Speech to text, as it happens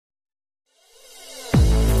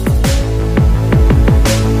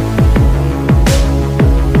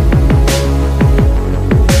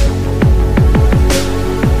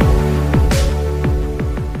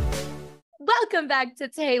back to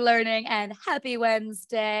Tay Learning and happy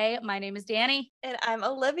Wednesday. My name is Danny. And I'm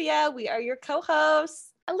Olivia. We are your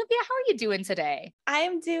co-hosts. Olivia, how are you doing today? I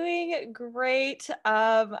am doing great.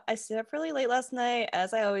 I stayed up really late last night,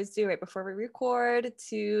 as I always do right before we record,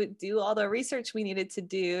 to do all the research we needed to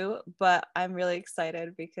do. But I'm really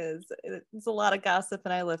excited because it's a lot of gossip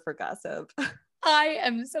and I live for gossip. I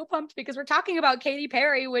am so pumped because we're talking about Katy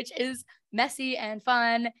Perry, which is messy and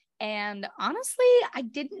fun. And honestly, I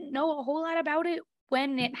didn't know a whole lot about it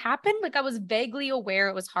when it happened. Like, I was vaguely aware.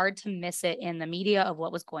 It was hard to miss it in the media of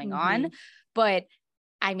what was going on. But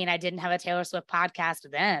I mean, I didn't have a Taylor Swift podcast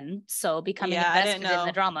then. So becoming invested in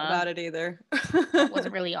the drama about it either. That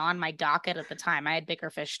wasn't really on my docket at the time. I had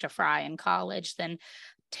bigger fish to fry in college than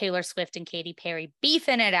Taylor Swift and Katy Perry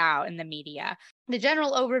beefing it out in the media. The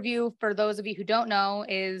general overview, for those of you who don't know,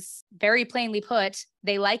 is very plainly put: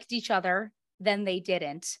 they liked each other, then they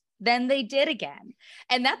didn't. Then they did again.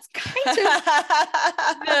 And that's kind of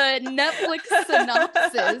the Netflix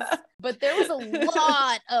synopsis. But there was a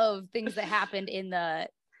lot of things that happened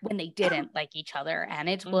when they didn't like each other. And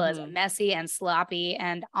it was messy and sloppy.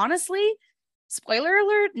 And honestly, spoiler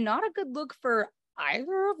alert, not a good look for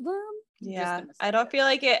either of them. Yeah, I don't feel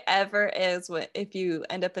like it ever is if you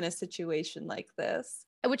end up in a situation like this.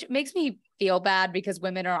 Which makes me feel bad because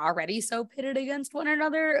women are already so pitted against one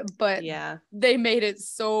another, but they made it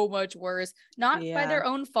so much worse. Not by their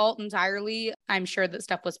own fault entirely. I'm sure that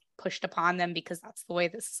stuff was pushed upon them because that's the way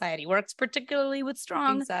that society works, particularly with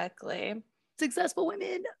strong, successful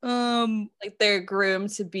women. Like, they're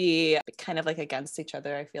groomed to be kind of like against each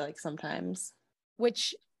other, I feel like sometimes.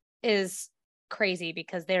 Which is crazy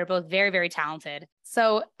because they're both very, very talented.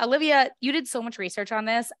 So, Olivia, you did so much research on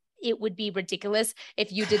this. It would be ridiculous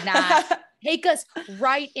if you did not take us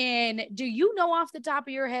right in. Do you know off the top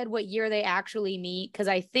of your head what year they actually meet? Because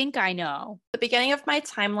I think I know. The beginning of my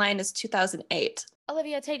timeline is 2008.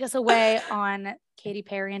 Olivia, take us away on Katy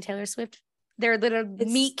Perry and Taylor Swift. They're little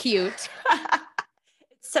meet cute. It's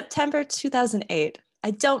September 2008.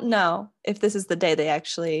 I don't know if this is the day they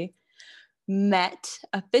actually met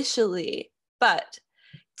officially, but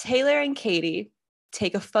Taylor and Katy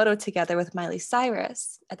take a photo together with Miley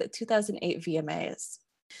Cyrus at the 2008 VMAs.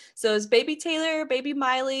 So it's baby Taylor, baby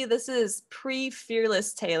Miley. This is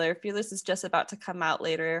pre-Fearless Taylor. Fearless is just about to come out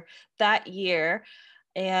later that year.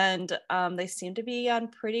 And they seem to be on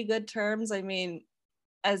pretty good terms. I mean,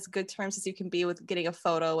 as good terms as you can be with getting a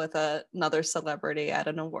photo with another celebrity at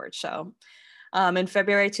an award show. In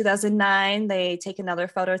February 2009, they take another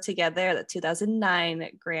photo together at the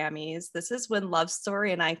 2009 Grammys. This is when Love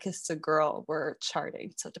Story and I Kissed a Girl were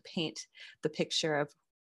charting. So to paint the picture of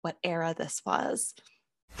what era this was.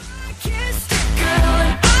 I kissed a girl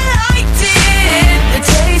and I liked it. The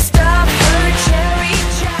taste of her cherry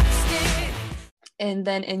chapstick. And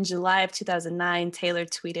then in July of 2009, Taylor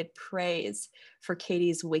tweeted praise for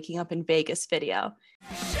Katy's Waking Up in Vegas video.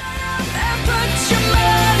 Shut up and put your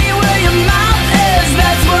money where your mouth is.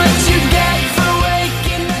 That's what you get for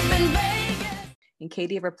waking up in Vegas. And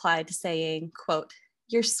Katy replied saying, quote,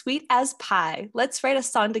 "You're sweet as pie. Let's write a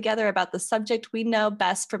song together about the subject we know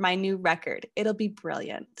best for my new record. It'll be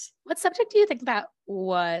brilliant." What subject do you think that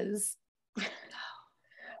was?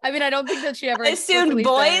 I mean, I don't think that she ever assumed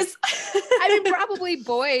boys. I mean, probably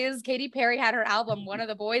boys. Katy Perry had her album One of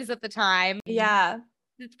the Boys at the time. Yeah.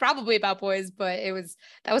 It's probably about boys, but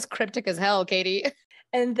that was cryptic as hell, Katy.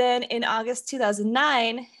 And then in August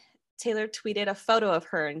 2009, Taylor tweeted a photo of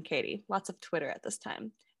her and Katy. Lots of Twitter at this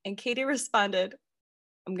time. And Katy responded,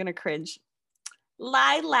 I'm going to cringe,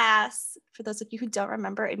 "Lie lass." For those of you who don't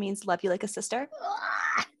remember, it means love you like a sister.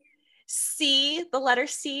 C, the letter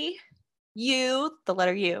C. U, the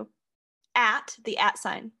letter U. At, the at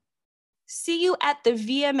sign. "See you at the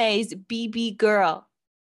VMAs, BB girl."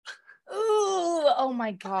 Ooh, oh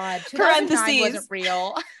my God. 2009 wasn't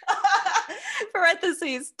real.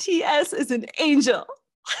 Parentheses, TS is an angel.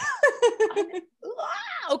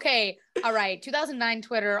 Okay. All right. 2009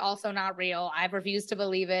 Twitter, also not real. I've refused to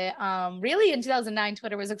believe it. Really, in 2009,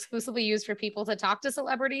 Twitter was exclusively used for people to talk to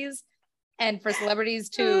celebrities and for celebrities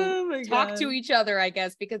to talk to each other, I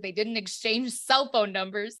guess, because they didn't exchange cell phone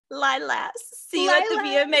numbers. Lilas. See you at the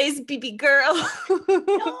VMAs, BB girl.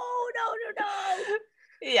 No.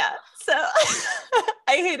 Yeah. So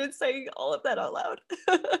I hated saying all of that out loud.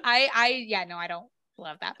 I don't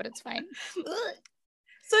love that, but it's fine.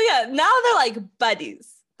 So yeah, now they're like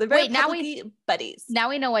buddies. They're very buddies. Now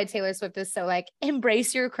we know why Taylor Swift is so like,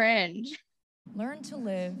 embrace your cringe. Learn to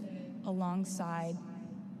live alongside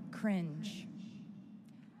cringe.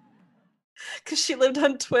 Because she lived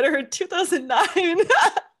on Twitter in 2009.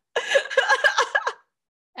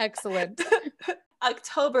 Excellent.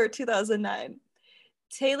 October 2009.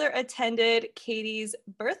 Taylor attended Katy's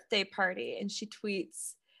birthday party, and she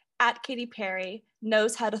tweets, at Katy Perry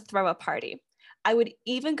knows how to throw a party. I would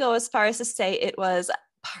even go as far as to say it was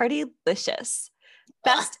partylicious.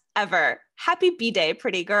 Best ever. Happy B-Day,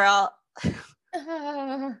 pretty girl.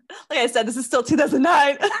 Like I said, this is still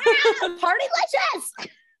 2009. Partylicious!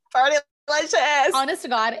 Partylicious! Honest to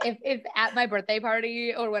God, if at my birthday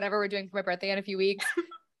party or whatever we're doing for my birthday in a few weeks,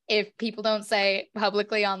 if people don't say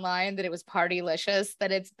publicly online that it was partylicious,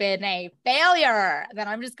 that it's been a failure, then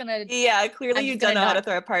I'm just gonna. Yeah, clearly you don't know how to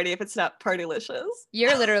throw a party if it's not partylicious.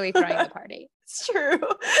 You're literally throwing the party. It's true.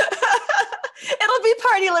 It'll be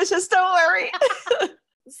partylicious, don't worry.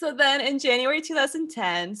 So then in January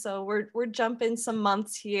 2010, so we're jumping some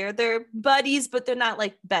months here. They're buddies, but they're not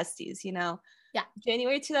like besties, you know? Yeah.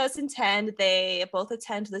 January 2010, they both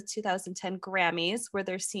attend the 2010 Grammys, where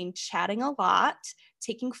they're seen chatting a lot,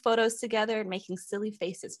 taking photos together, and making silly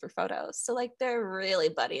faces for photos. So like they're really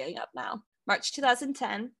buddying up now. March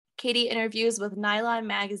 2010, Katy interviews with Nylon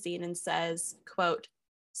Magazine and says, quote,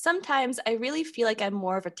 sometimes I really feel like I'm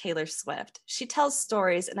more of a Taylor Swift. She tells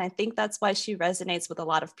stories, and I think that's why she resonates with a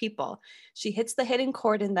lot of people. She hits the hidden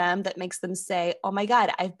chord in them that makes them say, oh my God,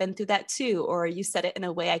 I've been through that too, or you said it in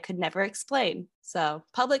a way I could never explain. So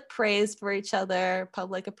public praise for each other,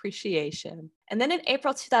 public appreciation. And then in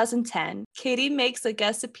April 2010, Katy makes a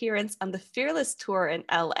guest appearance on the Fearless Tour in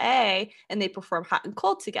LA, and they perform Hot and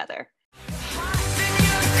Cold together.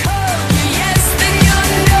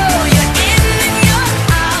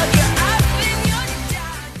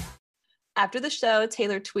 After the show,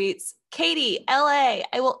 Taylor tweets, Katy, LA,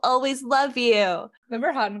 I will always love you.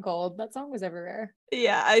 Remember Hot and Cold? That song was everywhere.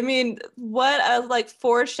 Yeah, I mean, what a like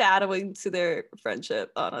foreshadowing to their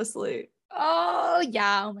friendship, honestly. Oh,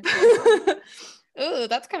 yeah. Oh my God. Ooh,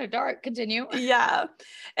 that's kind of dark. Continue. Yeah.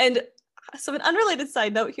 And so an unrelated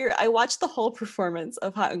side note here, I watched the whole performance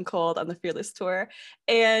of Hot and Cold on the Fearless Tour,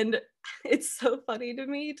 and it's so funny to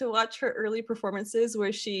me to watch her early performances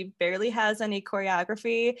where she barely has any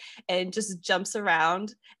choreography and just jumps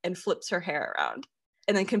around and flips her hair around,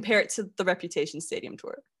 and then compare it to the Reputation Stadium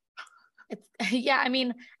tour. Yeah, I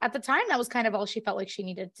mean, at the time, that was kind of all she felt like she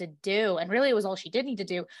needed to do. And really, it was all she did need to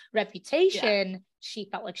do. Reputation, she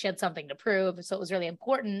felt like she had something to prove. So it was really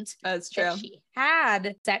important That's true. that she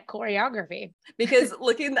had that choreography. Because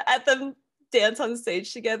looking at them dance on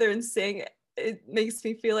stage together and sing, it makes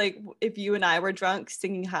me feel like if you and I were drunk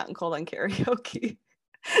singing Hot and Cold on karaoke.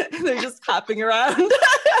 They're just hopping around.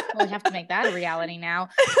 Well, we have to make that a reality now.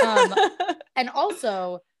 And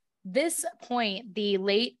also, this point, the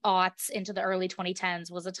late aughts into the early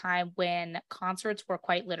 2010s was a time when concerts were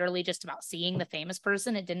quite literally just about seeing the famous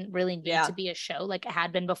person. It didn't really need to be a show like it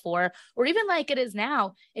had been before, or even like it is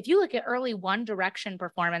now. If you look at early One Direction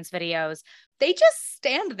performance videos, they just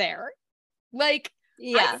stand there. Like,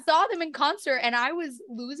 I saw them in concert and I was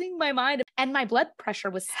losing my mind and my blood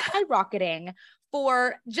pressure was skyrocketing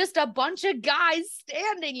for just a bunch of guys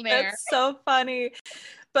standing there. That's so funny.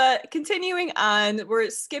 But continuing on, we're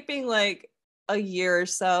skipping like a year or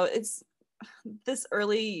so. It's this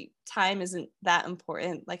early time isn't that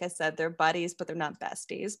important. Like I said, they're buddies, but they're not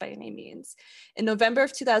besties by any means. In November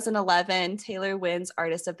of 2011, Taylor wins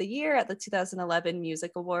Artist of the Year at the 2011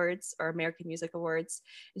 Music Awards or American Music Awards.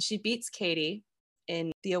 And she beats Katy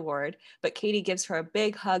in the award, but Katy gives her a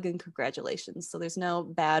big hug and congratulations. So there's no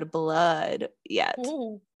bad blood yet.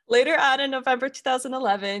 Ooh. Later on in November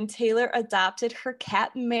 2011, Taylor adopted her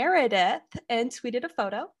cat Meredith and tweeted a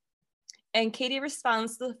photo. And Katy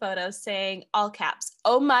responds to the photo saying, all caps,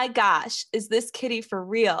 oh my gosh, is this kitty for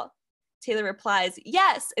real? Taylor replies,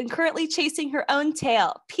 yes, and currently chasing her own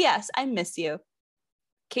tail. P.S. I miss you.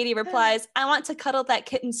 Katy replies, I want to cuddle that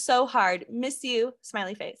kitten so hard. Miss you,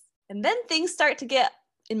 smiley face. And then things start to get,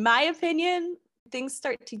 in my opinion, things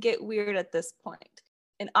start to get weird at this point.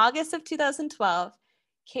 In August of 2012,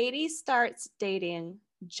 Katy starts dating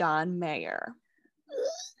John Mayer.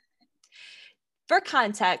 For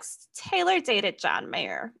context, Taylor dated John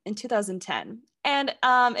Mayer in 2010, and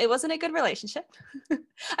it wasn't a good relationship.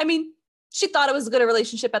 I mean, she thought it was a good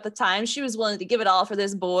relationship at the time. She was willing to give it all for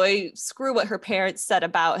this boy, screw what her parents said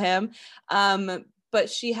about him. But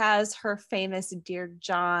she has her famous Dear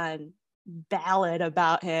John ballad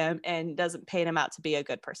about him and doesn't paint him out to be a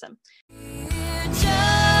good person.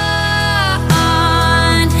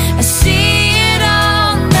 I see it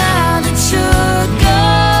all now that you're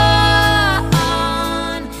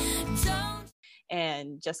gone.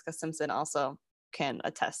 And Jessica Simpson also can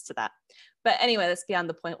attest to that. But anyway, that's beyond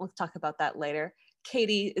the point. We'll talk about that later.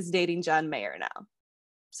 Katy is dating John Mayer now.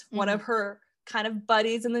 So one of her kind of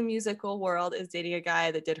buddies in the musical world is dating a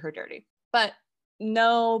guy that did her dirty. But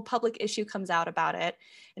no public issue comes out about it.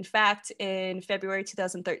 In fact, in February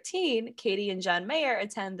 2013, Katy and John Mayer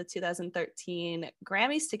attend the 2013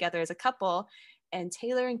 Grammys together as a couple, and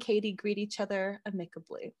Taylor and Katy greet each other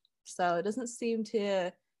amicably. So it doesn't seem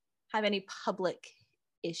to have any public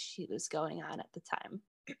issues going on at the time.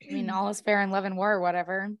 I mean, all is fair in love and war or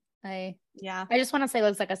whatever. I just want to say,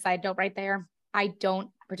 looks like a side note right there. I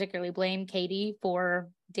don't particularly blame Katy for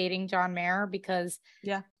dating John Mayer because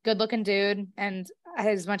good looking dude. And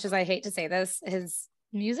as much as I hate to say this, his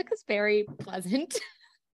music is very pleasant.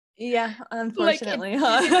 Yeah, unfortunately.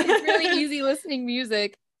 It's really easy listening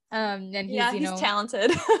music. And he's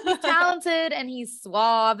talented. He's talented and he's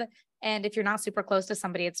suave. And if you're not super close to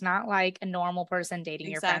somebody, it's not like a normal person dating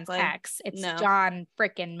your friend's ex. It's John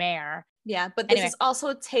frickin' Mayer. Yeah, but this is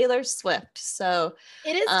also Taylor Swift. So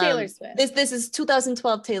it is Taylor Swift. This is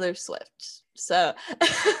 2012 Taylor Swift. So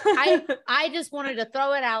I just wanted to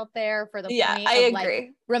throw it out there for the point I of agree.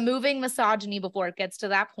 Like removing misogyny before it gets to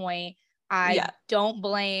that point. I don't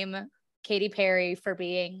blame Katy Perry for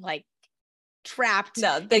being like trapped.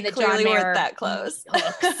 No, they clearly weren't that close.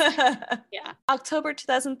 Yeah. October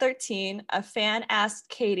 2013, a fan asked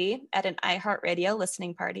Katy at an iHeartRadio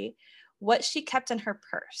listening party what she kept in her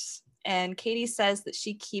purse. And Katy says that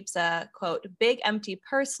she keeps a, quote, big empty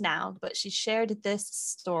purse now, but she shared this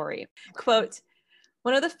story. Quote,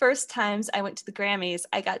 one of the first times I went to the Grammys,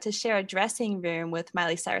 I got to share a dressing room with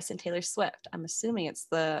Miley Cyrus and Taylor Swift. I'm assuming it's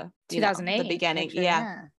the 2008, the beginning. Picture,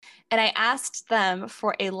 yeah. And I asked them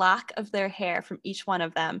for a lock of their hair from each one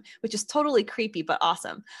of them, which is totally creepy, but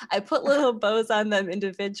awesome. I put little bows on them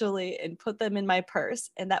individually and put them in my purse.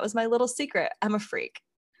 And that was my little secret. I'm a freak.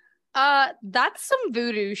 That's some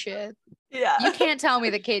voodoo shit. Yeah. You can't tell me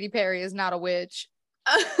that Katy Perry is not a witch.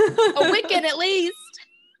 A Wiccan at least.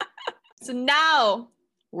 So now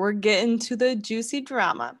we're getting to the juicy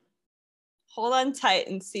drama. Hold on tight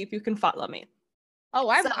and see if you can follow me. Oh,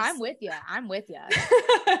 I'm with you. I'm with you.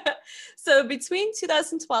 So between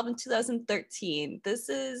 2012 and 2013, this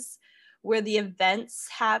is where the events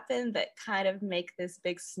happen that kind of make this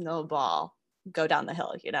big snowball go down the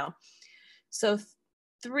hill, you know? So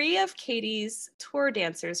 3 of Katy's tour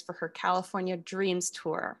dancers for her California Dreams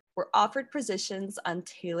tour were offered positions on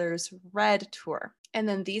Taylor's Red tour. And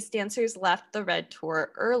then these dancers left the Red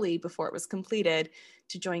tour early before it was completed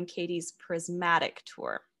to join Katy's Prismatic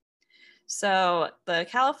tour. So the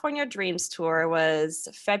California Dreams tour was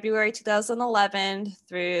February 2011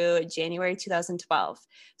 through January 2012.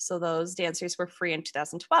 So those dancers were free in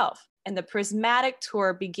 2012. And the Prismatic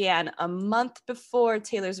tour began a month before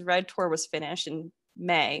Taylor's Red tour was finished in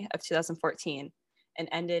May of 2014 and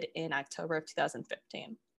ended in October of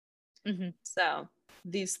 2015. Mm-hmm. So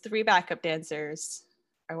these 3 backup dancers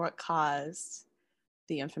are what caused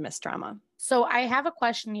the infamous drama. So I have a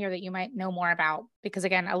question here that you might know more about because,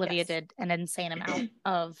 again, Olivia did an insane amount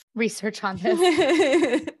of research on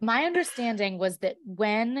this. My understanding was that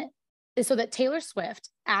that Taylor Swift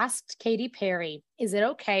asked Katy Perry, is it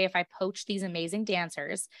okay if I poach these amazing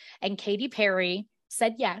dancers? And Katy Perry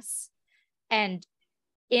said yes. And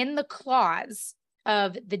in the clause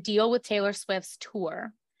of the deal with Taylor Swift's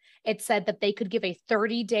tour, it said that they could give a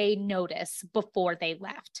 30-day notice before they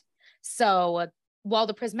left. So while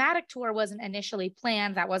the Prismatic tour wasn't initially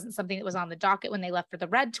planned, that wasn't something that was on the docket when they left for the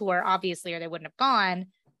Red tour, obviously, or they wouldn't have gone.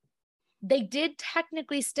 They did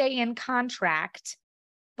technically stay in contract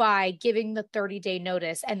by giving the 30-day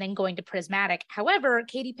notice and then going to Prismatic. However,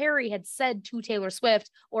 Katy Perry had said to Taylor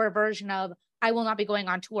Swift, or a version of, I will not be going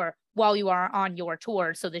on tour while you are on your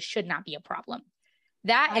tour, so this should not be a problem.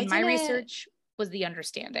 That, in my research, was the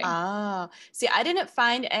understanding. Oh, see, I didn't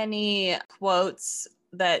find any quotes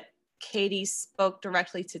that Katy spoke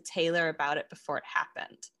directly to Taylor about it before it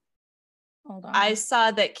happened. Hold on. I saw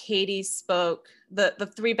that Katy spoke,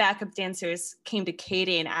 the 3 backup dancers came to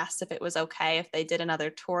Katy and asked if it was okay if they did another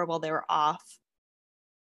tour while they were off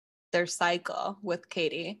their cycle with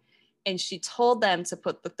Katy. And she told them to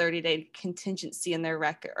put the 30-day contingency in their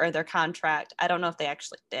record or their contract. I don't know if they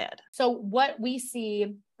actually did. So what we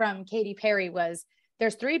see from Katy Perry was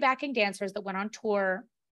there's 3 backing dancers that went on tour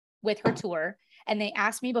with her tour. And they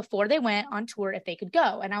asked me before they went on tour if they could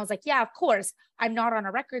go. And I was like, yeah, of course. I'm not on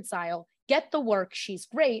a record cycle. Get the work. She's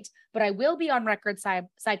great. But I will be on record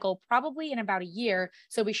cycle probably in about a year.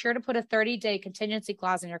 So be sure to put a 30-day contingency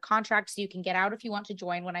clause in your contract so you can get out if you want to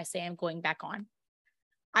join when I say I'm going back on.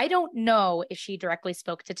 I don't know if she directly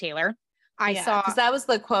spoke to Taylor. I saw, because that was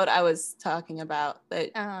the quote I was talking about.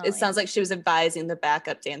 That it sounds like she was advising the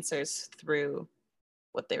backup dancers through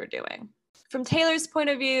what they were doing. From Taylor's point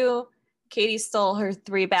of view, Katy stole her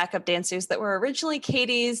 3 backup dancers that were originally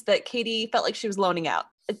Katy's that Katy felt like she was loaning out.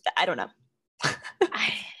 I don't know.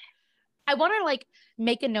 I want to like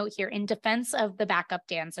make a note here in defense of the backup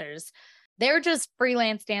dancers. They're just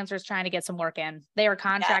freelance dancers trying to get some work in. They are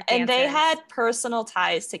contract and dancers. they had personal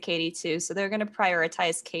ties to Katy too. So they're going to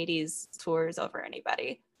prioritize Katy's tours over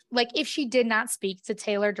anybody. Like if she did not speak to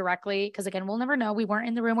Taylor directly, because again, we'll never know. We weren't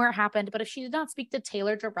in the room where it happened, but if she did not speak to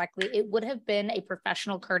Taylor directly, it would have been a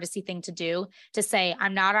professional courtesy thing to do to say,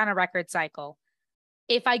 I'm not on a record cycle.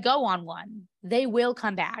 If I go on one, they will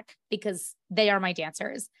come back because they are my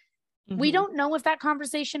dancers. We don't know if that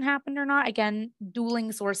conversation happened or not. Again,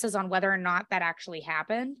 dueling sources on whether or not that actually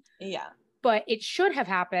happened. Yeah. But it should have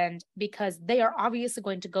happened because they are obviously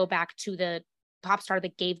going to go back to the pop star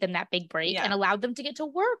that gave them that big break and allowed them to get to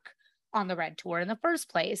work on the Red Tour in the first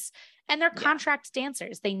place. And they're contract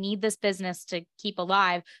dancers. They need this business to keep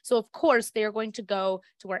alive. So of course they are going to go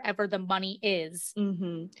to wherever the money is.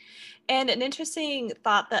 And an interesting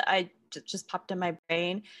thought that I just popped in my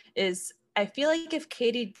brain is I feel like if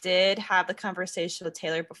Katy did have the conversation with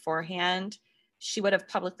Taylor beforehand, she would have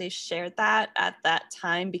publicly shared that at that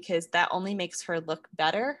time because that only makes her look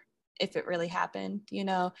better if it really happened, you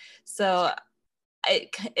know? So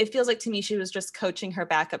it feels like to me she was just coaching her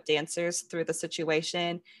backup dancers through the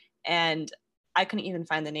situation. And I couldn't even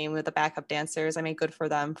find the name of the backup dancers. I mean, good for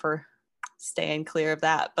them for staying clear of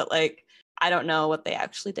that. But like, I don't know what they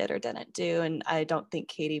actually did or didn't do. And I don't think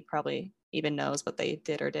Katy probably even knows what they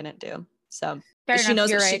did or didn't do. So she knows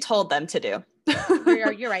what she told them to do.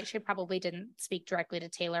 You're right. She probably didn't speak directly to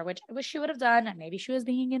Taylor, which I wish she would have done. And maybe she was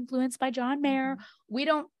being influenced by John Mayer. We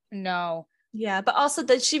don't know. Yeah, but also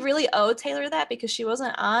did she really owe Taylor that because she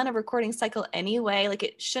wasn't on a recording cycle anyway? Like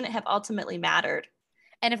it shouldn't have ultimately mattered.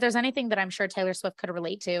 And if there's anything that I'm sure Taylor Swift could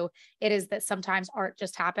relate to, it is that sometimes art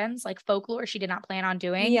just happens, like folklore she did not plan on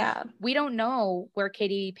doing. Yeah. We don't know where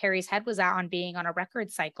Katy Perry's head was at on being on a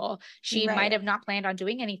record cycle. She might have not planned on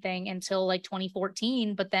doing anything until like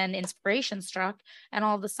 2014, but then inspiration struck and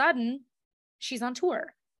all of a sudden she's on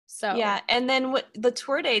tour. So yeah. And then the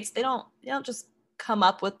tour dates, they don't just come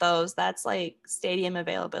up with those. That's like stadium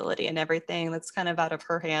availability and everything. That's kind of out of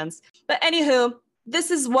her hands. But anywho,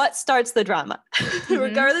 this is what starts the drama.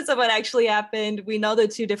 Regardless of what actually happened, we know the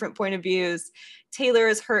two different point of views. Taylor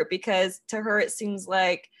is hurt because to her, it seems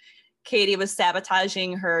like Katy was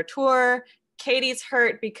sabotaging her tour. Katy's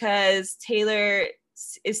hurt because Taylor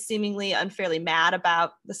is seemingly unfairly mad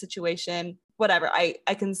about the situation. Whatever, I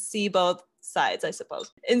can see both sides, I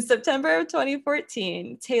suppose. In September of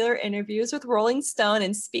 2014, Taylor interviews with Rolling Stone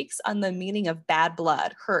and speaks on the meaning of Bad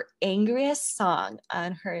Blood, her angriest song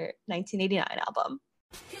on her 1989 album.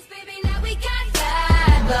 'Cause baby, now we got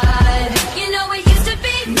bad blood. You know it used to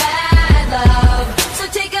be mad love. So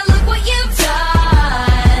take a look what you've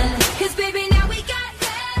done. 'Cause baby, now we got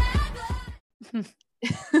bad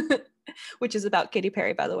blood. Which is about Katy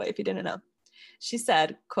Perry, by the way, if you didn't know. She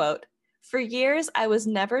said, quote, "For years, I was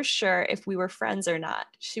never sure if we were friends or not.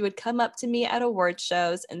 She would come up to me at award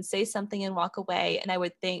shows and say something and walk away, and I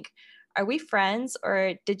would think, are we friends,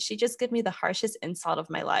 or did she just give me the harshest insult of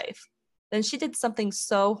my life? Then she did something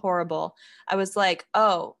so horrible. I was like,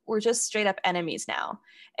 oh, we're just straight up enemies now.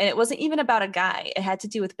 And it wasn't even about a guy. It had to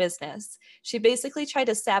do with business. She basically tried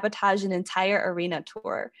to sabotage an entire arena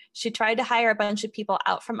tour. She tried to hire a bunch of people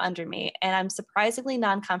out from under me, and I'm surprisingly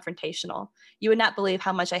non-confrontational. You would not believe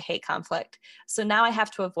how much I hate conflict. So now I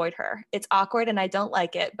have to avoid her. It's awkward and I don't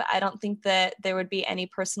like it, but I don't think that there would be any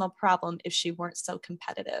personal problem if she weren't so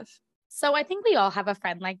competitive." So I think we all have a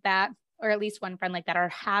friend like that, or at least one friend like that, or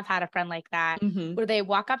have had a friend like that, where they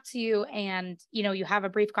walk up to you and, you know, you have a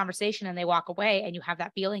brief conversation and they walk away and you have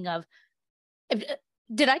that feeling of,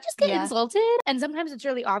 did I just get insulted? And sometimes it's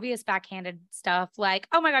really obvious backhanded stuff like,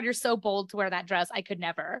 oh my God, you're so bold to wear that dress. I could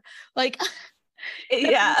never. Like,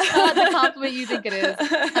 not the compliment you think it is.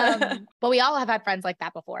 But we all have had friends like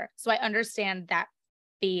that before. So I understand that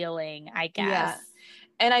feeling, I guess. Yeah.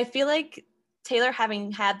 And I feel like Taylor,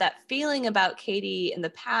 having had that feeling about Katy in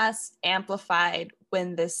the past, amplified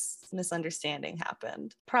when this misunderstanding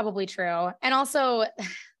happened. Probably true. And also,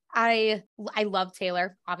 I love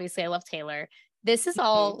Taylor. Obviously, I love Taylor. This is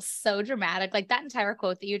all so dramatic. Like that entire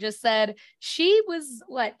quote that you just said, she was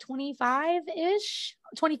what, 25-ish,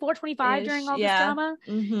 24, 25 during all this drama.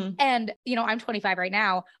 And, you know, I'm 25 right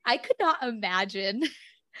now. I could not imagine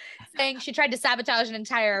saying she tried to sabotage an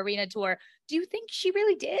entire arena tour. Do you think she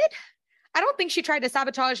really did? I don't think she tried to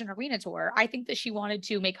sabotage an arena tour. I think that she wanted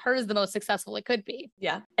to make hers the most successful it could be.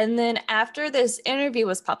 Yeah. And then after this interview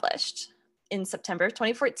was published in September of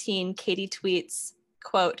 2014, Katy tweets,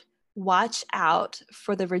 quote, watch out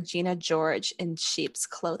for the Regina George in sheep's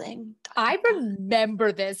clothing. I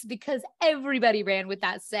remember this because everybody ran with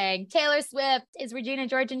that saying, Taylor Swift is Regina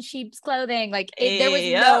George in sheep's clothing. Like there was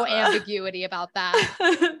no ambiguity about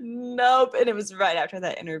that. Nope. And it was right after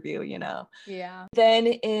that interview, you know. Yeah. Then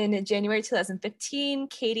in January 2015,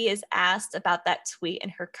 Katy is asked about that tweet in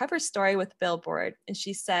her cover story with Billboard. And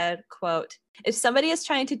she said, quote, "If somebody is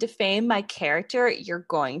trying to defame my character, you're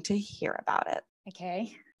going to hear about it."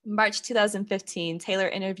 Okay. March 2015, Taylor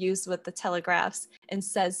interviews with The Telegraphs and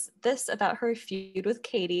says this about her feud with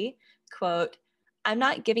Katy, quote, "I'm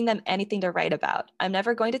not giving them anything to write about. I'm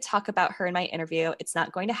never going to talk about her in my interview. It's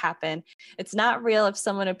not going to happen. It's not real if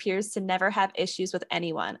someone appears to never have issues with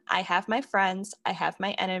anyone. I have my friends. I have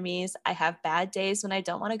my enemies. I have bad days when I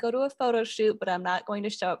don't want to go to a photo shoot, but I'm not going to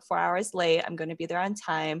show up 4 hours late. I'm going to be there on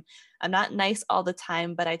time. I'm not nice all the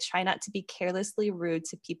time, but I try not to be carelessly rude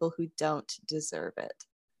to people who don't deserve it."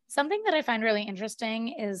 Something that I find really interesting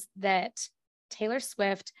is that Taylor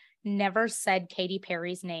Swift never said Katy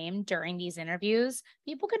Perry's name during these interviews.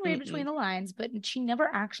 People can read between the lines, but she never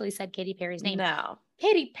actually said Katy Perry's name. No.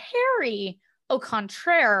 Katy Perry, au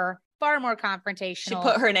contraire, far more confrontational. She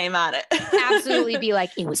put her name on it. Absolutely be like,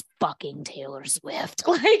 it was fucking Taylor Swift.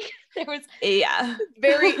 Like there was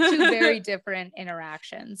two very different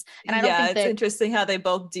interactions. And I don't think it's interesting how they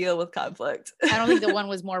both deal with conflict. I don't think that one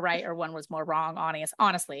was more right or one was more wrong.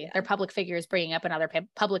 Honestly, they're public figures bringing up another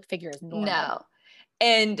public figure is normal. No.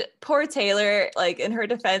 And poor Taylor, like in her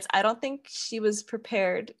defense, I don't think she was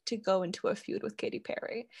prepared to go into a feud with Katy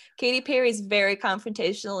Perry. Katy Perry is very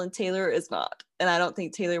confrontational and Taylor is not. And I don't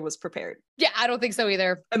think Taylor was prepared. Yeah, I don't think so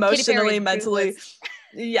either. Emotionally, mentally.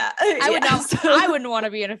 Yeah. I wouldn't want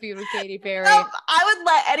to be in a feud with Katy Perry. I would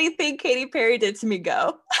let anything Katy Perry did to me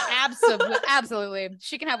go. Absolutely.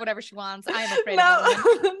 She can have whatever she wants. I am afraid of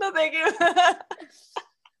women. No, thank you.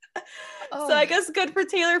 So I guess good for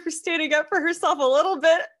Taylor for standing up for herself a little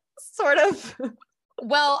bit, sort of.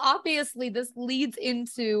 Well, obviously, this leads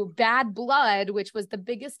into Bad Blood, which was the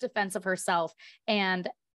biggest defense of herself, and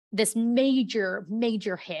this major,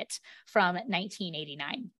 major hit from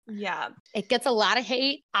 1989. Yeah. It gets a lot of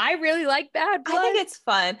hate. I really like Bad Blood. I think it's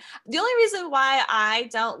fun. The only reason why I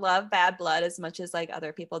don't love Bad Blood as much as like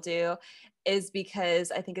other people do is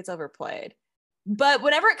because I think it's overplayed. But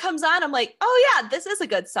whenever it comes on, I'm like, oh yeah, this is a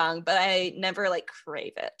good song, but I never like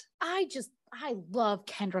crave it. I love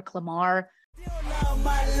Kendrick Lamar.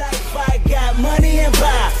 My life, I got money and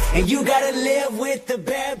power, and you gotta live with the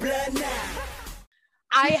bad blood now.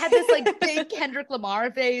 I had this like big Kendrick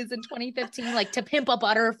Lamar phase in 2015, like To Pimp a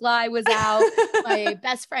Butterfly was out. My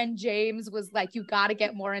best friend James was like, you got to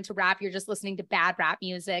get more into rap. You're just listening to bad rap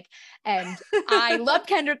music. And I love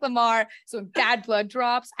Kendrick Lamar. So when Bad Blood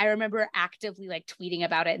drops, I remember actively like tweeting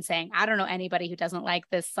about it and saying, I don't know anybody who doesn't like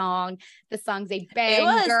this song. This song's a banger. It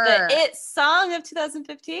was the it song of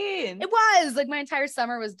 2015. It was like my entire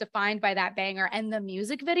summer was defined by that banger. And the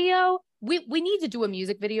music video, we need to do a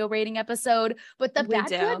music video rating episode, but the Bad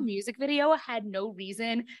Blood music video had no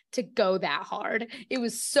reason to go that hard. It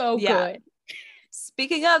was so good.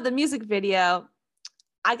 Speaking of the music video,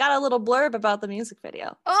 I got a little blurb about the music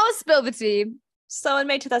video. Oh, spill the tea. So in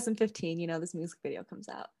May 2015, this music video comes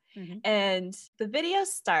out. Mm-hmm. And the video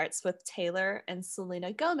starts with Taylor and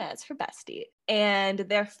Selena Gomez, her bestie. And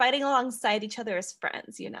they're fighting alongside each other as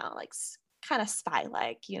friends, like kind of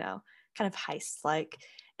spy-like, kind of heist-like.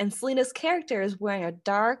 And Selena's character is wearing a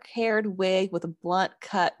dark-haired wig with blunt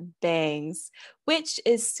cut bangs, which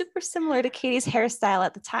is super similar to Katy's hairstyle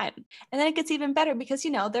at the time. And then it gets even better because,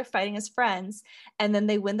 they're fighting as friends. And then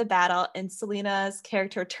they win the battle and Selena's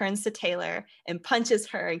character turns to Taylor and punches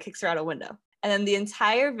her and kicks her out a window. And then the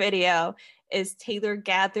entire video is Taylor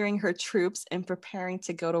gathering her troops and preparing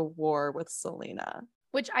to go to war with Selena.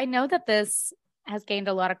 Which I know that this has gained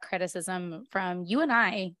a lot of criticism from you and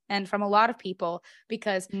I and from a lot of people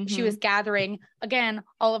because she was gathering, again,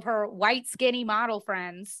 all of her white skinny model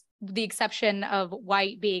friends, the exception of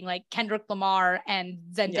white being like Kendrick Lamar and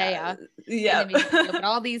Zendaya. Yeah. But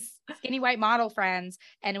all these skinny white model friends.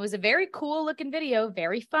 And it was a very cool looking video,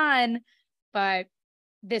 very fun. But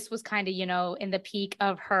this was kind of, in the peak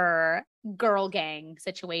of her girl gang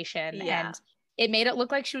situation. Yeah. And it made it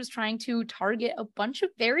look like she was trying to target a bunch of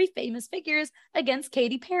very famous figures against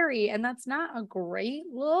Katy Perry. And that's not a great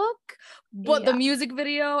look. But the music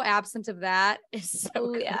video, absent of that, is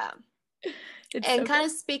so good. Yeah. And kind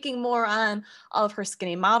of speaking more on all of her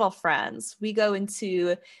skinny model friends, we go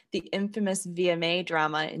into the infamous VMA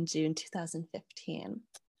drama in June 2015.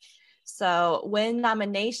 So when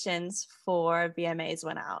nominations for VMAs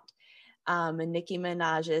went out, Nicki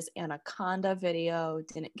Minaj's Anaconda video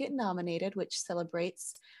didn't get nominated, which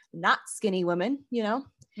celebrates not skinny women, you know?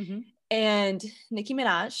 Mm-hmm. And Nicki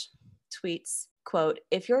Minaj tweets, quote,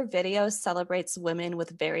 "If your video celebrates women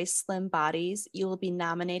with very slim bodies, you will be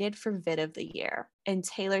nominated for Vid of the Year." And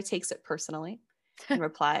Taylor takes it personally and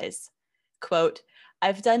replies, quote,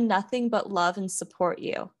 "I've done nothing but love and support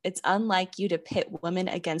you. It's unlike you to pit women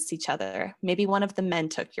against each other. Maybe one of the men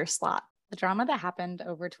took your slot." The drama that happened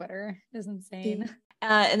over Twitter is insane.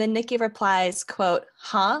 And then Nicki replies, quote,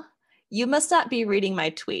 "Huh? You must not be reading my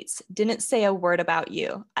tweets. Didn't say a word about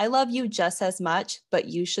you. I love you just as much, but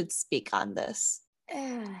you should speak on this."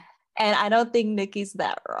 And I don't think Nicki's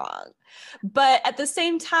that wrong. But at the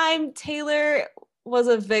same time, Taylor was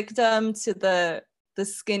a victim to the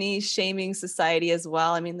skinny shaming society as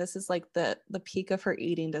well. I mean, this is like the peak of her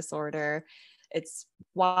eating disorder. It's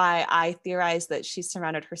why I theorize that she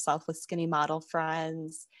surrounded herself with skinny model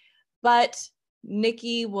friends. But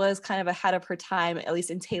Nicki was kind of ahead of her time, at least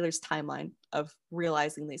in Taylor's timeline of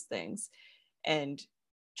realizing these things and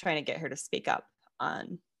trying to get her to speak up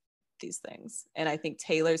on these things. And I think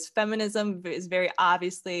Taylor's feminism is very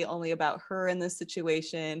obviously only about her in this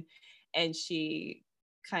situation, and she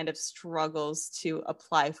kind of struggles to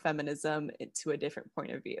apply feminism to a different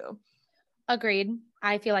point of view. Agreed.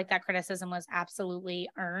 I feel like that criticism was absolutely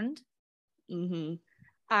earned. Mm-hmm.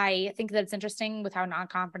 I think that it's interesting with how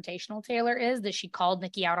non-confrontational Taylor is, that she called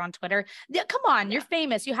Nicki out on Twitter. Yeah, come on, you're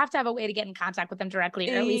famous. You have to have a way to get in contact with them directly,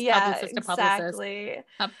 or at least publicist to publicist.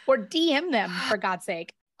 Or DM them, for God's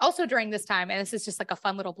sake. Also during this time, and this is just like a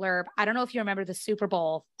fun little blurb, I don't know if you remember the Super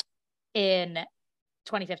Bowl in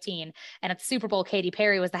 2015, and at the Super Bowl, Katy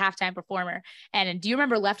Perry was the halftime performer. And do you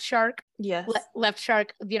remember Left Shark? Yes. Left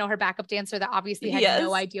Shark, you know, her backup dancer that obviously had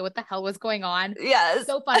no idea what the hell was going on. Yes.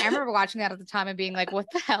 So fun. I remember watching that at the time and being like, what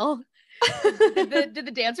the hell? did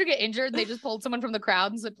the dancer get injured and they just pulled someone from the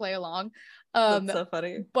crowd and said play along? That's so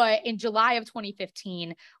funny. But in July of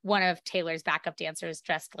 2015, one of Taylor's backup dancers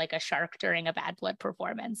dressed like a shark during a Bad Blood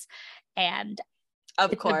performance. And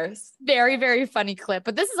of course, very, very funny clip.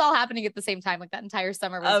 But this is all happening at the same time. Like that entire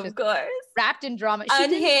summer was just wrapped in drama.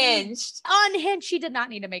 Unhinged. She did not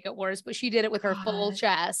need to make it worse, but she did it with her full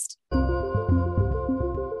chest.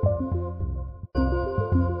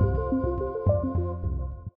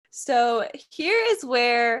 So here is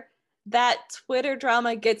where that Twitter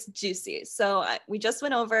drama gets juicy. So we just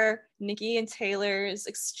went over Nicki and Taylor's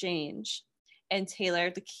exchange. And Taylor,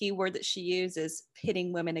 the key word that she used is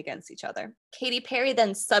pitting women against each other. Katy Perry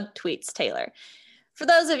then subtweets Taylor. For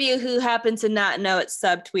those of you who happen to not know what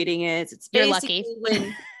subtweeting is, it's basically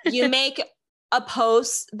when you make a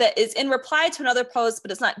post that is in reply to another post, but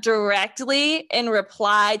it's not directly in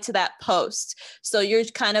reply to that post. So you're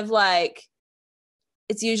kind of like,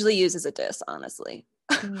 it's usually used as a diss, honestly.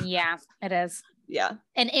 Yeah, it is. Yeah.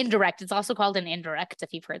 An indirect. It's also called an indirect,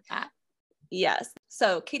 if you've heard that. Yes.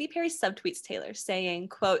 So Katy Perry subtweets Taylor saying,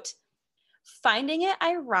 quote, "Finding it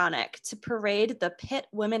ironic to parade the pit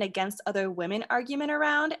women against other women argument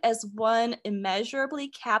around as one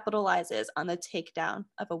immeasurably capitalizes on the takedown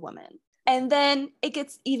of a woman." And then it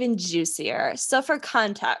gets even juicier. So for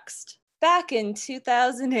context, back in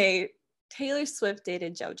 2008, Taylor Swift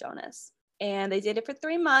dated Joe Jonas, and they dated for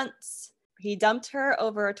 3 months. He dumped her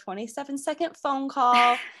over a 27-second phone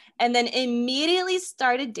call and then immediately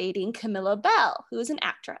started dating Camilla Bell, who is an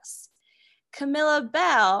actress. Camilla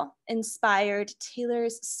Bell inspired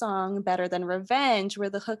Taylor's song Better Than Revenge, where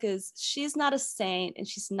the hook is, she's not a saint and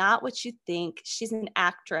she's not what you think. She's an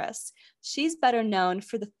actress. She's better known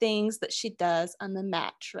for the things that she does on the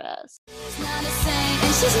mattress. She's not a saint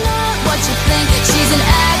and she's not what you think. She's an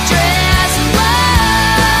actress, whoa.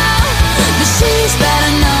 But she's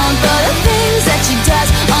better known for the things that she does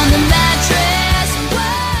on the mattress,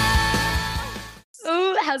 whoa.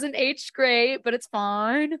 Ooh, it hasn't aged great, but it's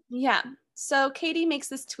fine. Yeah. So Katy makes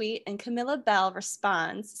this tweet and Camilla Bell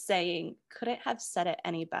responds saying, "Couldn't have said it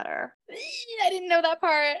any better." I didn't know that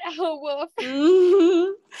part. Oh, woof.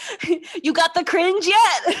 You got the cringe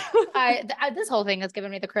yet? This whole thing has given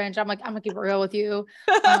me the cringe. I'm gonna keep it real with you.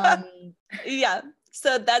 Yeah.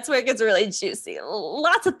 So that's where it gets really juicy.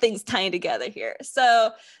 Lots of things tying together here.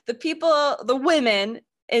 So the women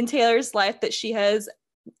in Taylor's life that she has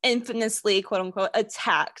infamously, quote unquote,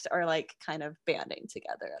 attacked are like kind of banding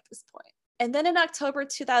together at this point. And then in October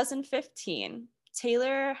 2015,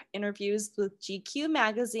 Taylor interviews with GQ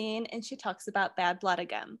magazine and she talks about Bad Blood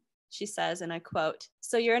again. She says, and I quote,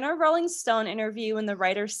 "So you're in a Rolling Stone interview and the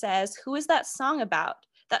writer says, 'Who is that song about?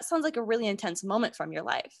 That sounds like a really intense moment from your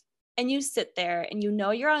life.' And you sit there and you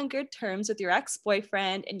know you're on good terms with your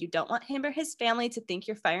ex-boyfriend and you don't want him or his family to think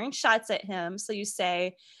you're firing shots at him. So you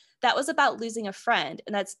say, That was about losing a friend,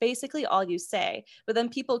 and that's basically all you say. But then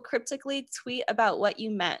people cryptically tweet about what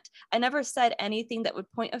you meant. I never said anything that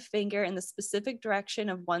would point a finger in the specific direction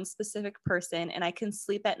of one specific person, and I can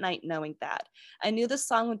sleep at night knowing that. I knew the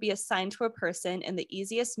song would be assigned to a person, and the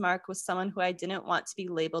easiest mark was someone who I didn't want to be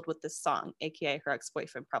labeled with this song, aka her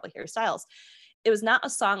ex-boyfriend, probably Harry Styles. It was not a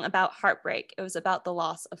song about heartbreak. It was about the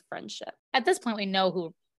loss of friendship. At this point, we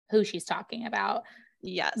know who she's talking about.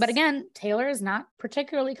 Yes. But again, Taylor is not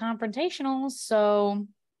particularly confrontational, so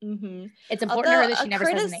it's important to her that she never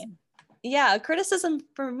says a name. Yeah, a criticism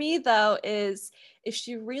for me, though, is if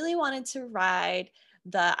she really wanted to ride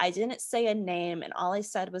the I didn't say a name and all I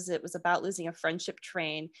said was it was about losing a friendship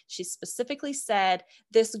train, she specifically said,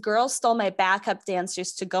 this girl stole my backup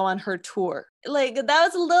dancers to go on her tour. Like, that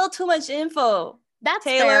was a little too much info. That's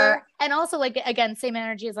Taylor. Fair. And also, like, again, same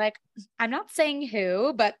energy is like, I'm not saying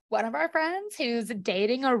who, but one of our friends who's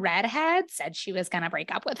dating a redhead said she was going to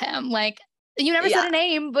break up with him. Like, you never said a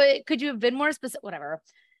name, but could you have been more specific? Whatever.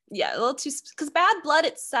 Yeah, a little too, because bad blood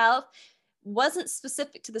itself wasn't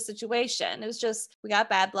specific to the situation. It was just, we got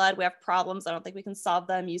bad blood, we have problems, I don't think we can solve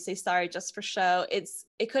them, you say sorry just for show. It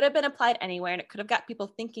could have been applied anywhere, and it could have got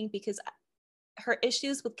people thinking, because her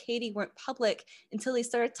issues with Katy weren't public until they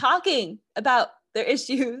started talking about their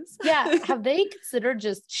issues. Yeah. Have they considered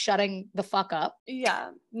just shutting the fuck up? Yeah.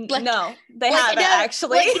 Like, no, they haven't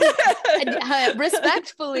actually.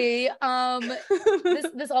 Respectfully,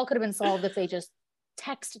 this all could have been solved if they just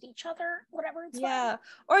texted each other, whatever. It's fine.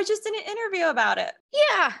 Or just in an interview about it.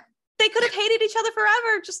 Yeah. They could have hated each other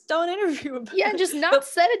forever. Just don't interview about it. Just not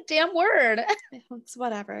said a damn word. It's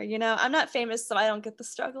whatever, I'm not famous, so I don't get the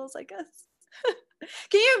struggles, I guess.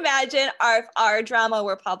 Can you imagine our drama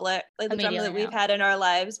were public, like the drama that we've had in our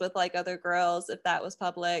lives with like other girls, if that was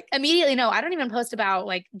public? Immediately, no. I don't even post about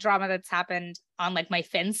like drama that's happened on like my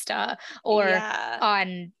Finsta or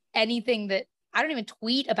on anything that I don't even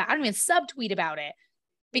tweet about. I don't even subtweet about it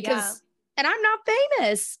because, and I'm not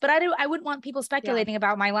famous, but I wouldn't want people speculating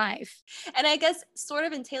about my life. And I guess sort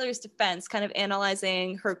of in Taylor's defense, kind of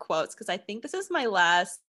analyzing her quotes, because I think this is my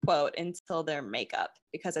last quote until their makeup,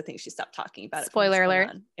 because I think she stopped talking about it. Spoiler alert.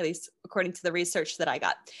 At least according to the research that I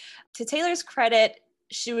got. To Taylor's credit,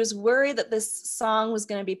 she was worried that this song was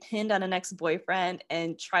going to be pinned on an ex-boyfriend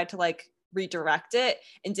and tried to like redirect it,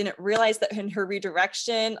 and didn't realize that in her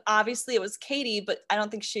redirection, obviously it was Katy, but I don't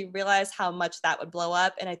think she realized how much that would blow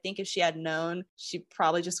up. And I think if she had known, she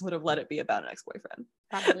probably just would have let it be about an ex-boyfriend.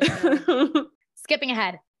 Probably. Skipping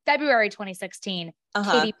ahead. February 2016,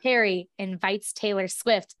 Katy Perry invites Taylor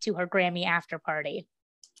Swift to her Grammy after party.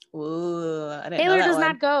 Ooh, I didn't Taylor know that does one.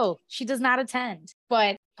 not go. She does not attend.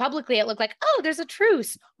 But publicly it looked like, oh, there's a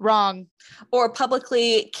truce. Wrong. Or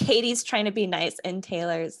publicly, Katy's trying to be nice and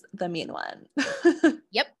Taylor's the mean one.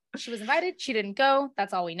 Yep. She was invited. She didn't go.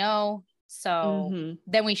 That's all we know. So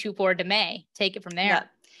then we shoot forward to May. Take it from there. Yeah.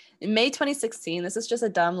 In May 2016, this is just a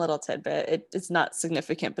dumb little tidbit. It's not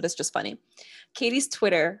significant, but it's just funny. Katy's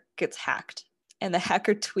Twitter gets hacked, and the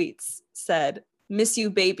hacker tweets said, "Miss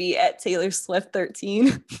you, baby," at Taylor Swift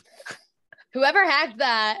 13. Whoever hacked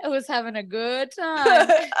that was having a good time.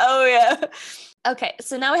 Oh, yeah. Okay,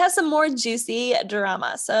 so now we have some more juicy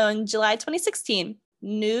drama. So in July 2016,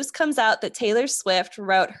 news comes out that Taylor Swift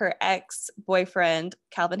wrote her ex-boyfriend,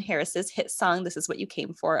 Calvin Harris's hit song, This Is What You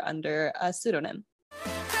Came For, under a pseudonym.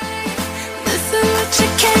 This is what you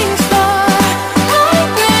came for.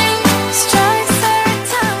 Lightning strikes every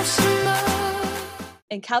time she moves.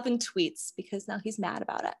 And Calvin tweets, because now he's mad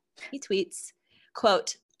about it. He tweets,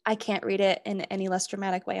 quote, I can't read it in any less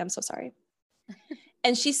dramatic way. I'm so sorry.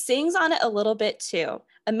 And she sings on it a little bit too.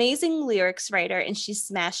 Amazing lyrics writer, and she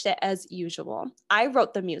smashed it as usual. I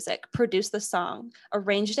wrote the music, produced the song,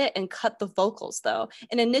 arranged it, and cut the vocals though.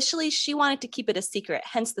 And initially she wanted to keep it a secret,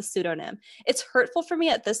 hence the pseudonym. It's hurtful for me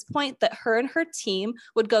at this point that her and her team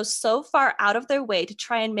would go so far out of their way to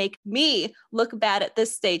try and make me look bad at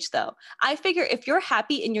this stage though. I figure if you're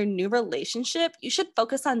happy in your new relationship, you should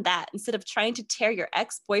focus on that instead of trying to tear your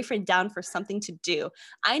ex-boyfriend down for something to do.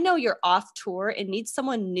 I know you're off tour and need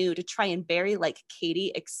someone new to try and bury like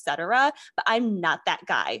Katy, etc., but I'm not that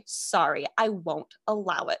guy. Sorry, I won't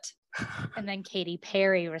allow it. And then Katy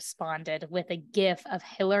Perry responded with a gif of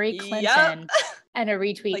Hillary Clinton and a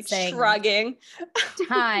retweet like saying, shrugging.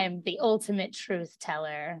 Time, the ultimate truth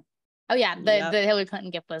teller. Oh yeah, the Hillary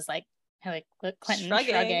Clinton gif was like Hillary Clinton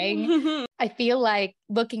shrugging. I feel like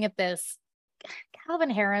looking at this, Calvin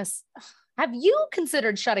Harris, have you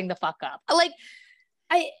considered shutting the fuck up? Like,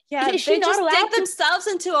 they just dig themselves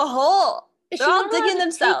into a hole. They're all digging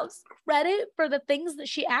themselves. Credit for the things that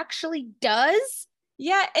she actually does.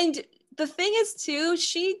 Yeah, and the thing is too,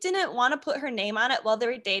 she didn't want to put her name on it while they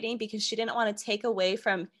were dating because she didn't want to take away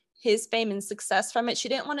from his fame and success from it. She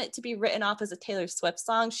didn't want it to be written off as a Taylor Swift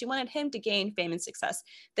song. She wanted him to gain fame and success.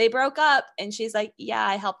 They broke up and she's like, yeah,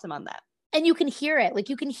 I helped him on that. And you can hear it. Like,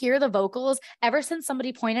 you can hear the vocals ever since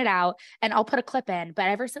somebody pointed out, and I'll put a clip in, but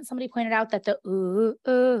ever since somebody pointed out that the ooh,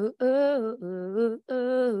 ooh, ooh, ooh,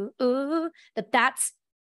 ooh, ooh, that's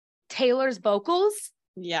Taylor's vocals.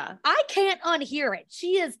 Yeah. I can't unhear it.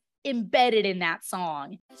 She is embedded in that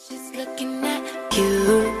song. She's looking at you,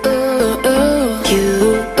 ooh, ooh,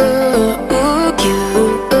 you, ooh, ooh, you,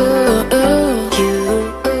 ooh, ooh, you,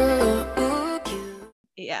 ooh, you.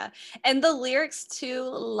 Yeah. And the lyrics too,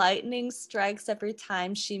 lightning strikes every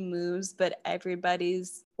time she moves, but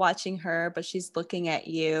everybody's watching her, but she's looking at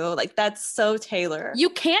you. Like, that's so Taylor. You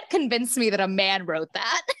can't convince me that a man wrote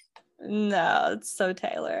that. No, it's so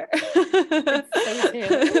Taylor. It's so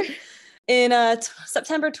Taylor. In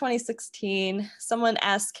September 2016, someone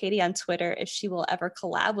asked Katy on Twitter if she will ever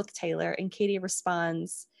collab with Taylor, and Katy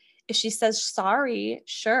responds, if she says sorry,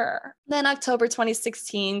 sure. Then October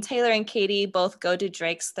 2016, Taylor and Katy both go to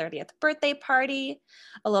Drake's 30th birthday party.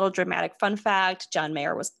 A little dramatic fun fact, John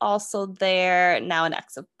Mayer was also there, now an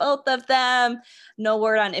ex of both of them. No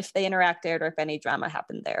word on if they interacted or if any drama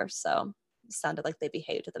happened there, so it sounded like they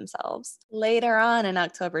behaved themselves. Later on in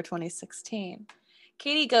October 2016,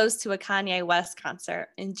 Katy goes to a Kanye West concert,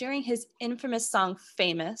 and during his infamous song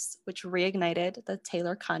Famous, which reignited the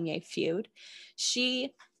Taylor-Kanye feud,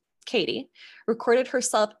 Katy, recorded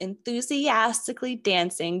herself enthusiastically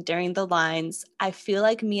dancing during the lines, I feel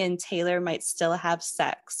like me and Taylor might still have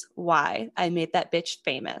sex. Why? I made that bitch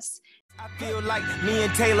famous. I feel like me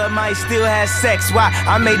and Taylor might still have sex. Why?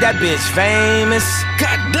 I made that bitch famous.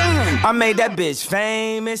 God damn. I made that bitch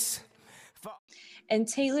famous. And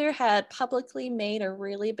Taylor had publicly made a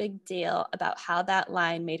really big deal about how that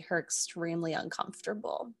line made her extremely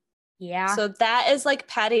uncomfortable. Yeah. So that is like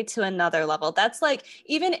Patty to another level. That's like,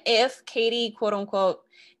 even if Katy, quote unquote,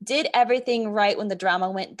 did everything right when the drama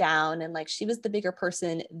went down and like she was the bigger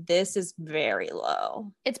person, this is very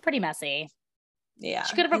low. It's pretty messy. Yeah.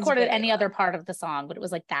 She could have recorded any other part of the song, but it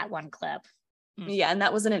was like that one clip. Yeah, and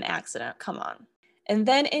that wasn't an accident. Come on. And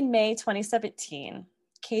then in May 2017,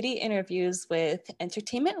 Katy interviews with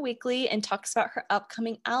Entertainment Weekly and talks about her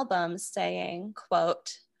upcoming album, saying,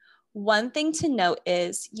 quote, one thing to note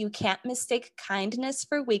is you can't mistake kindness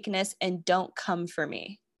for weakness and don't come for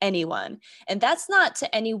me, anyone. And that's not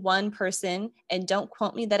to any one person, and don't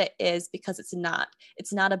quote me that it is, because it's not.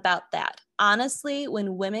 It's not about that. Honestly,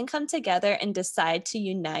 when women come together and decide to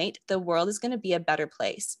unite, the world is going to be a better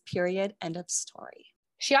place. Period. End of story.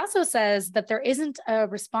 She also says that there isn't a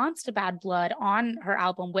response to Bad Blood on her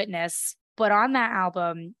album Witness, but on that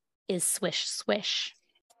album is Swish Swish.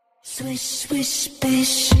 Swish, swish,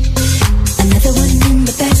 bish. Another one in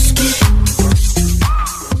the basket.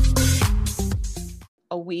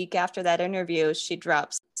 A week after that interview, she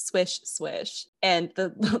drops Swish Swish. And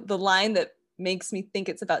the line that makes me think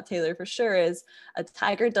it's about Taylor for sure is, a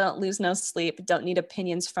tiger don't lose no sleep, don't need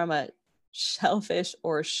opinions from a shellfish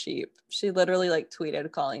or sheep. She literally like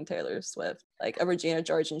tweeted calling Taylor Swift like a Regina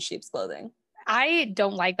George in sheep's clothing. I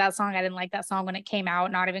don't like that song. I didn't like that song when it came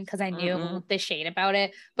out, not even because I knew the shade about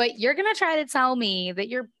it. But you're going to try to tell me that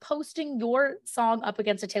you're posting your song up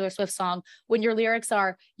against a Taylor Swift song when your lyrics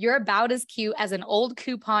are, you're about as cute as an old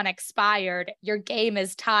coupon expired. Your game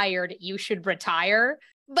is tired. You should retire.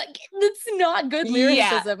 But that's not good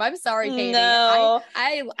lyricism. Yeah. I'm sorry, Katy. No.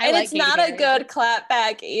 I and like it's not a good clap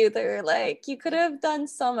back either. Like, you could have done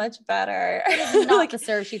so much better. It is not like, the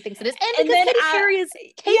serve she thinks it is. And because Katy Perry is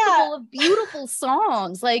capable of beautiful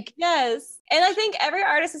songs. Like, yes. And I think every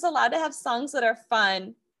artist is allowed to have songs that are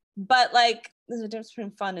fun, but like, there's a difference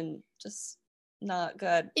between fun and just not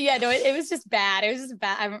good. Yeah, no, it was just bad. It was just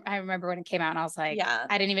bad. I remember when it came out and I was like, yeah,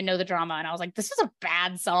 I didn't even know the drama. And I was like, this is a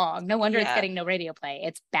bad song. No wonder it's getting no radio play.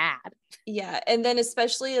 It's bad. Yeah. And then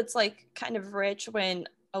especially it's like kind of rich when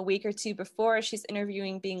a week or two before she's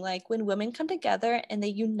interviewing being like, when women come together and they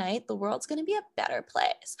unite, the world's going to be a better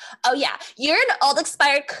place. Oh yeah, you're an old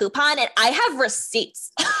expired coupon and I have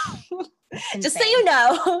receipts. Just so you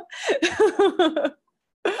know.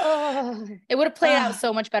 Oh, it would have played out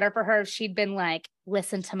so much better for her if she'd been like,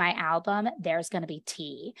 listen to my album, there's going to be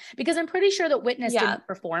tea. Because I'm pretty sure that Witness didn't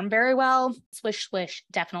perform very well. Swish Swish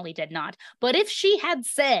definitely did not. But if she had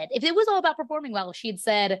said, if it was all about performing well, if she'd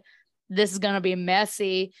said, this is going to be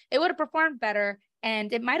messy, it would have performed better.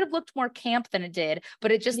 And it might have looked more camp than it did,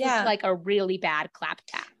 but it just looked like a really bad clap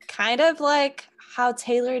tack. Kind of like how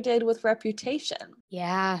Taylor did with Reputation.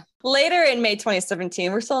 Yeah. Later in May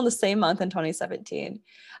 2017, we're still in the same month in 2017.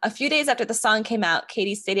 A few days after the song came out,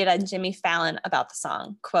 Katy stated on Jimmy Fallon about the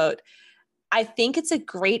song, quote, I think it's a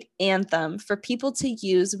great anthem for people to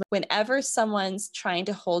use whenever someone's trying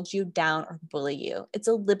to hold you down or bully you. It's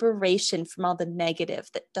a liberation from all the negative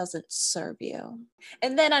that doesn't serve you.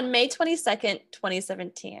 And then on May 22nd,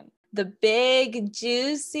 2017, the big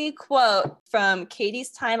juicy quote from Katy's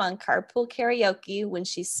time on Carpool Karaoke when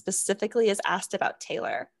she specifically is asked about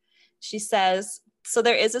Taylor. She says, so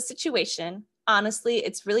there is a situation. Honestly,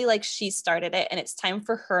 it's really like she started it and it's time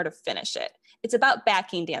for her to finish it. It's about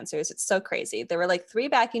backing dancers. It's so crazy. There were like 3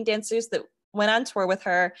 backing dancers that went on tour with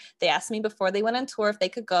her. They asked me before they went on tour if they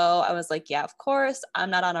could go. I was like, yeah, of course.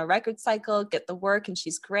 I'm not on a record cycle. Get the work and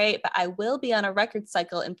she's great, but I will be on a record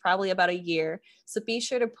cycle in probably about a year. So be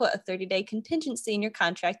sure to put a 30-day contingency in your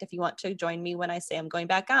contract if you want to join me when I say I'm going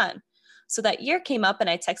back on. So that year came up and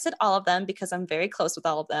I texted all of them because I'm very close with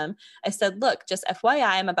all of them. I said, look, just FYI,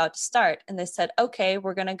 I'm about to start. And they said, okay,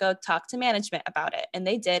 we're going to go talk to management about it. And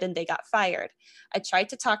they did, and they got fired. I tried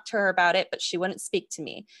to talk to her about it, but she wouldn't speak to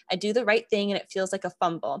me. I do the right thing and it feels like a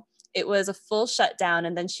fumble. It was a full shutdown.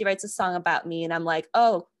 And then she writes a song about me and I'm like,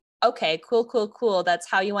 oh, okay, cool. That's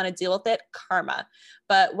how you want to deal with it. Karma.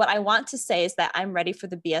 But what I want to say is that I'm ready for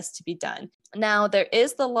the BS to be done. Now, there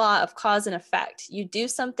is the law of cause and effect. You do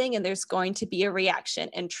something and there's going to be a reaction.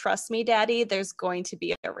 And trust me, Daddy, there's going to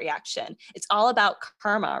be a reaction. It's all about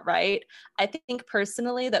karma, right? I think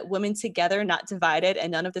personally that women together, not divided,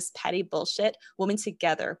 and none of this petty bullshit, women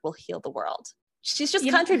together will heal the world. She's just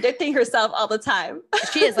contradicting herself all the time.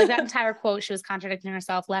 She is. Like that entire quote, she was contradicting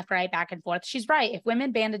herself left, right, back and forth. She's right. If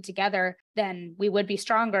women banded together, then we would be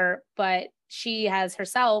stronger. But she has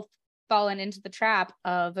herself fallen into the trap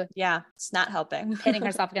of it's not helping. pitting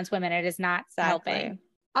herself against women. It is not helping.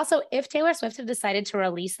 Also, if Taylor Swift had decided to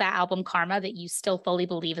release that album Karma that you still fully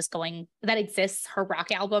believe that exists, her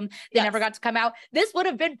rock album that never got to come out, this would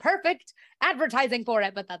have been perfect advertising for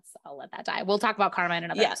it. But I'll let that die. We'll talk about Karma in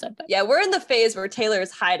another episode. But yeah, we're in the phase where Taylor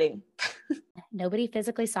is hiding. Nobody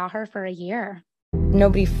physically saw her for a year.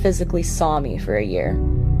 Nobody physically saw me for a year.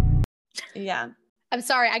 Yeah. I'm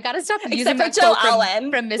sorry, I gotta stop using that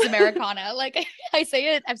quote from Miss Americana. Like I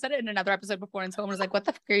say it, I've said it in another episode before, and someone was like, "What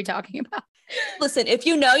the fuck are you talking about?" Listen, if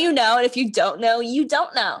you know, you know, and if you don't know, you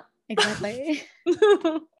don't know. Exactly.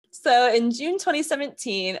 So in June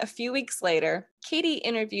 2017, a few weeks later, Katy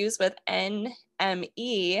interviews with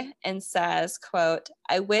NME and says, quote,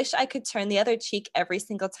 I wish I could turn the other cheek every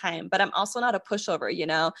single time, but I'm also not a pushover, you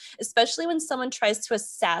know, especially when someone tries to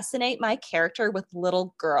assassinate my character with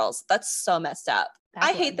little girls. That's so messed up.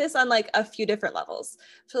 I hate this on like a few different levels.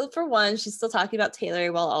 So for one, she's still talking about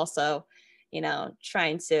Taylor while also, you know,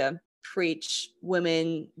 trying to preach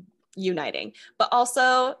women uniting, but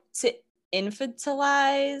also to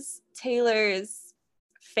infantilize Taylor's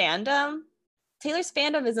fandom. Taylor's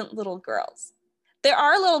fandom isn't little girls. There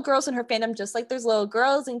are little girls in her fandom, just like there's little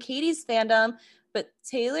girls in Katy's fandom, but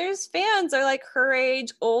Taylor's fans are like her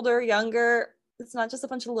age, older, younger. It's not just a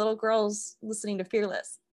bunch of little girls listening to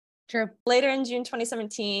Fearless. True. Later in June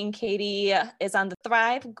 2017, Katy is on the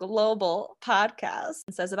Thrive Global podcast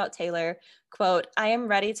and says about Taylor, quote, I am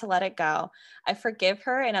ready to let it go. I forgive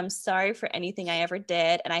her and I'm sorry for anything I ever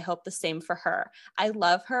did. And I hope the same for her. I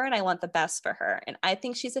love her and I want the best for her. And I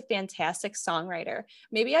think she's a fantastic songwriter.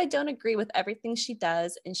 Maybe I don't agree with everything she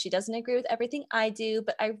does and she doesn't agree with everything I do,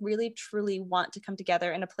 but I really, truly want to come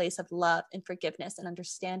together in a place of love and forgiveness and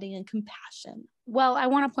understanding and compassion. Well, I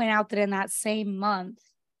want to point out that in that same month,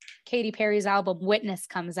 Katy Perry's album Witness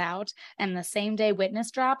comes out, and the same day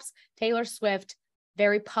Witness drops, Taylor Swift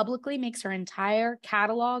very publicly makes her entire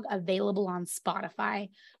catalog available on Spotify,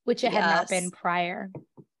 which it had not been prior.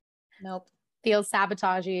 Nope. Feels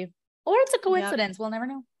sabotagey, or it's a coincidence. Yep. We'll never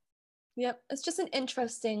know. Yep. It's just an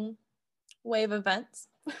interesting way of events.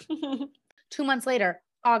 2 months later,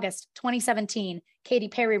 August 2017, Katy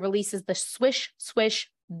Perry releases the Swish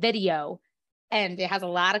Swish video. And it has a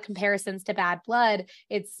lot of comparisons to Bad Blood.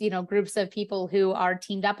 It's, you know, groups of people who are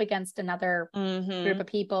teamed up against another group of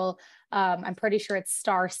people. I'm pretty sure it's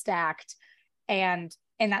star stacked. And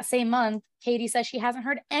in that same month, Katy says she hasn't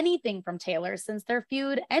heard anything from Taylor since their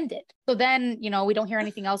feud ended. So then, you know, we don't hear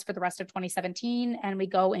anything else for the rest of 2017 and we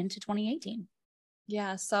go into 2018.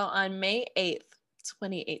 Yeah. So on May 8th,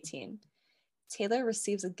 2018, Taylor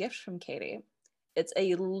receives a gift from Katy. It's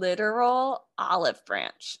a literal olive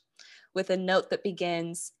branch with a note that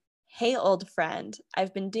begins, hey, old friend,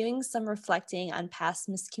 I've been doing some reflecting on past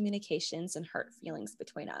miscommunications and hurt feelings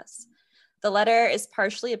between us. The letter is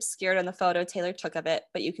partially obscured on the photo Taylor took of it,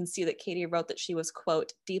 but you can see that Katy wrote that she was,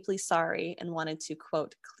 quote, deeply sorry and wanted to,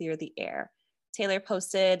 quote, clear the air. Taylor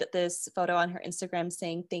posted this photo on her Instagram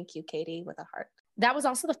saying, thank you, Katy, with a heart. That was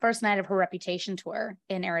also the first night of her Reputation tour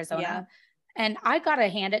in Arizona. Yeah. And I got to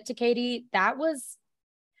hand it to Katy. That was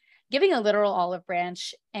giving a literal olive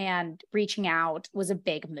branch and reaching out was a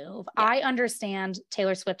big move. Yeah. I understand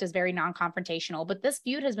Taylor Swift is very non-confrontational, but this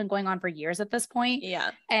feud has been going on for years at this point.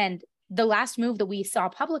 Yeah. And the last move that we saw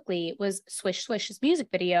publicly was Swish Swish's music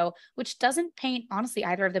video, which doesn't paint, honestly,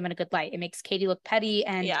 either of them in a good light. It makes Katy look petty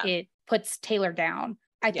and it puts Taylor down.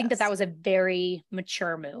 I think that was a very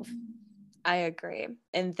mature move. I agree.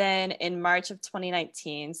 And then in March of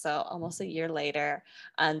 2019, so almost a year later,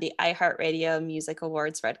 on the iHeartRadio Music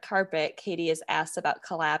Awards red carpet, Katy is asked about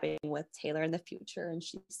collabing with Taylor in the future, and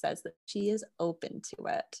she says that she is open to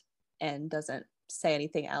it and doesn't say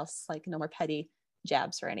anything else, like no more petty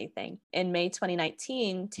jabs or anything. In May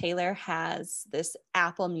 2019, Taylor has this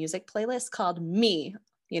Apple Music playlist called Me,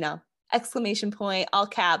 exclamation point, all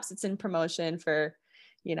caps. It's in promotion for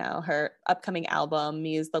her upcoming album.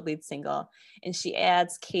 Me is the lead single. And she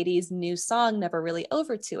adds Katy's new song, Never Really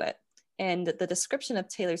Over, to it. And the description of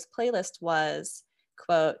Taylor's playlist was,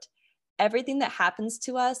 quote, everything that happens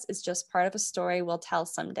to us is just part of a story we'll tell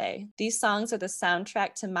someday. These songs are the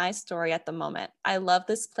soundtrack to my story at the moment. I love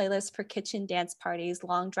this playlist for kitchen dance parties,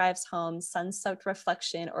 long drives home, sun-soaked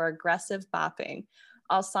reflection, or aggressive bopping.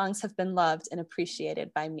 All songs have been loved and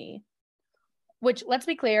appreciated by me. Which, let's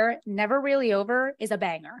be clear, Never Really Over is a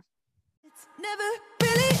banger. It's never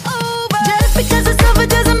really over. Just because it's over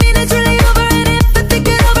doesn't mean it's really over. And if I think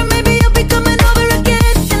it over, maybe you'll be coming over again.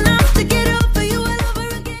 And I'll have to get over you all over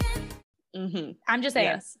again. Mm-hmm. I'm just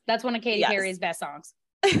saying, that's one of Katy Perry's best songs.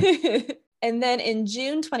 And then in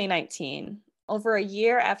June 2019, over a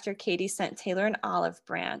year after Katy sent Taylor an olive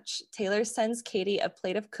branch, Taylor sends Katy a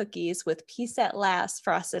plate of cookies with peace at last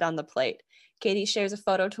frosted on the plate. Katy shares a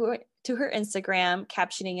photo to her Instagram,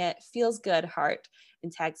 captioning it, feels good, heart,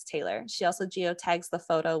 and tags Taylor. She also geotags the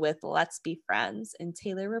photo with let's be friends, and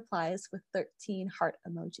Taylor replies with 13 heart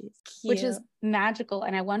emojis. Cute. Which is magical.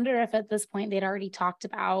 And I wonder if at this point they'd already talked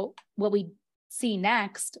about what we see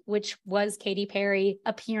next, which was Katy Perry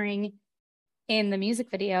appearing in the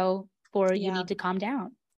music video for You Need to Calm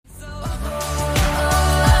Down.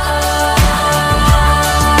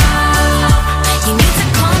 You need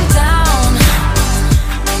to calm down.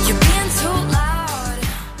 You're being too loud.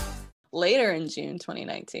 Later in June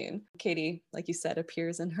 2019, Katy, like you said,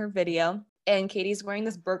 appears in her video, and Katy's wearing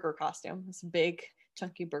this burger costume, this big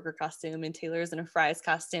chunky burger costume, and Taylor's in a fries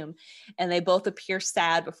costume, and they both appear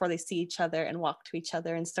sad before they see each other and walk to each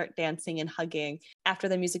other and start dancing and hugging. After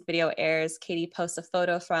the music video airs, Katy posts a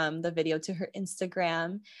photo from the video to her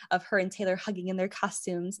Instagram of her and Taylor hugging in their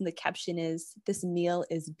costumes, and the caption is, this meal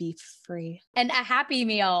is beef free. And a happy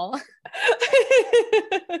meal.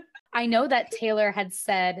 I know that Taylor had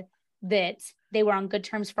said that they were on good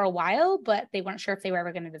terms for a while, but they weren't sure if they were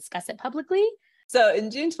ever going to discuss it publicly. So in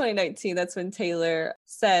June 2019, that's when Taylor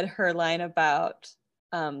said her line about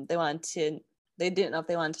they didn't know if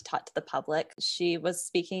they wanted to talk to the public. She was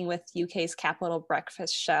speaking with UK's Capital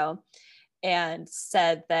Breakfast show and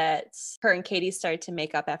said that her and Katy started to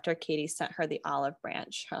make up after Katy sent her the olive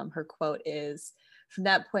branch. Her quote is, from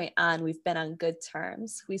that point on, we've been on good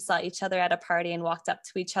terms. We saw each other at a party and walked up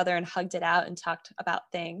to each other and hugged it out and talked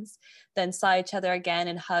about things, then saw each other again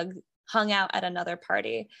and hung out at another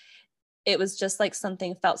party. It was just like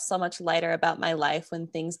something felt so much lighter about my life when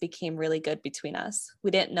things became really good between us.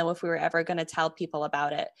 We didn't know if we were ever going to tell people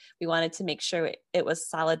about it. We wanted to make sure it was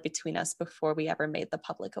solid between us before we ever made the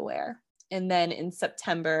public aware. And then in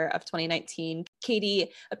September of 2019,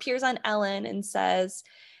 Katy appears on Ellen and says,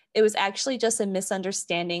 it was actually just a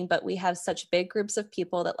misunderstanding, but we have such big groups of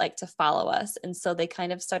people that like to follow us. And so they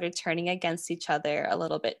kind of started turning against each other a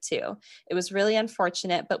little bit too. It was really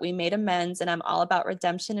unfortunate, but we made amends, and I'm all about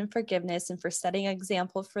redemption and forgiveness and for setting an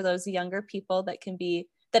example for those younger people that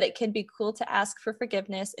it can be cool to ask for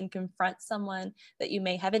forgiveness and confront someone that you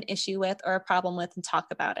may have an issue with or a problem with and talk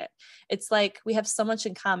about it. It's like we have so much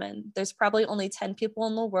in common. There's probably only 10 people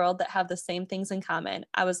in the world that have the same things in common.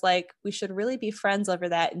 I was like, we should really be friends over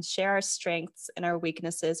that and share our strengths and our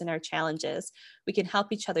weaknesses and our challenges. We can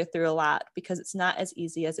help each other through a lot because it's not as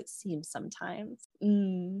easy as it seems sometimes.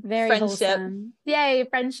 Very friendship. wholesome. Yay,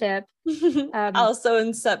 friendship. Also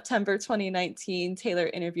in September 2019, Taylor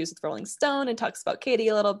interviews with Rolling Stone and talks about Katy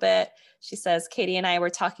a little bit. She says, Katy and I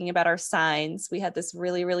were talking about our signs. We had this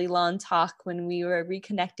really, really long talk when we were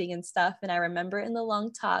reconnecting and stuff. And I remember in the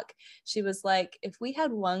long talk, she was like, if we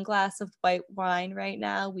had one glass of white wine right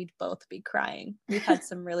now, we'd both be crying. We've had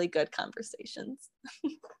some really good conversations.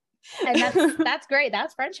 And that's great.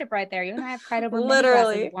 That's friendship right there. You and I have cried over many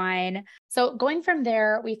Literally glasses of wine. So going from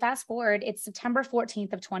there, we fast forward. It's September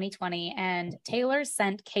 14th of 2020, and Taylor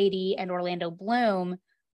sent Katy and Orlando Bloom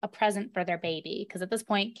a present for their baby. Because at this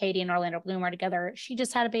point, Katy and Orlando Bloom are together. She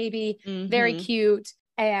just had a baby, very cute.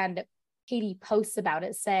 And Katy posts about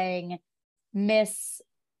it saying, Miss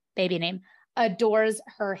baby name adores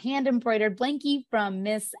her hand embroidered blankie from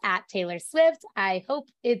Miss at Taylor Swift. I hope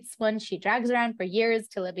it's one she drags around for years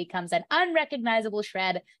till it becomes an unrecognizable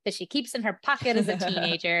shred that she keeps in her pocket as a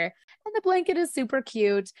teenager. And the blanket is super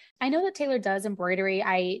cute. I know that Taylor does embroidery.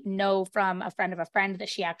 I know from a friend of a friend that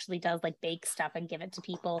she actually does like bake stuff and give it to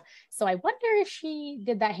people. So I wonder if she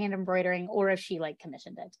did that hand embroidering or if she like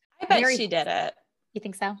commissioned it. I bet she did it. You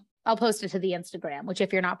think so? I'll post it to the Instagram, which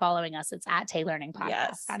if you're not following us, it's at Tay Learning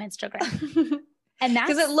Podcast on Instagram. And that's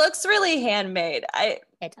because it looks really handmade. It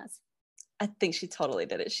does. I think she totally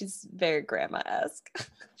did it. She's very grandma-esque.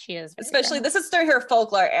 She is. Especially this is during her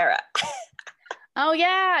folklore era. Oh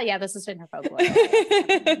yeah. Yeah. This is in her folklore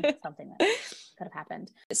era. Something that could have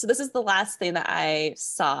happened. So this is the last thing that I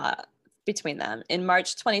saw between them. In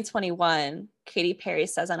March 2021, Katy Perry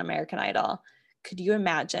says on American Idol, could you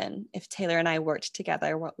imagine if Taylor and I worked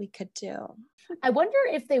together, what we could do? I wonder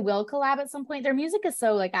if they will collab at some point. Their music is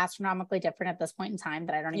so like astronomically different at this point in time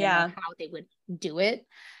that I don't even know how they would do it.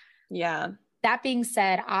 Yeah. That being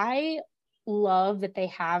said, I love that they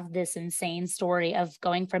have this insane story of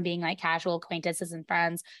going from being like casual acquaintances and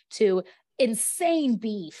friends to insane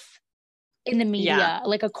beef in the media,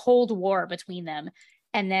 like a cold war between them.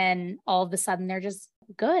 And then all of a sudden they're just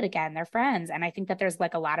good again. They're friends. And I think that there's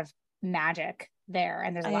like a lot of magic there.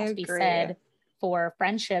 And there's a lot to be said for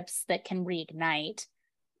friendships that can reignite.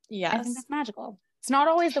 Yes. I think that's magical. It's not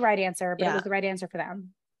always the right answer, but it was the right answer for them.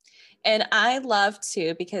 And I love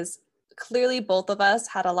too, because clearly both of us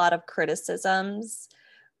had a lot of criticisms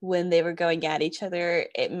when they were going at each other.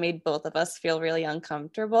 It made both of us feel really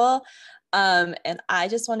uncomfortable. And I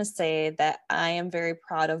just want to say that I am very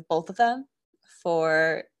proud of both of them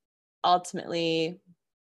for ultimately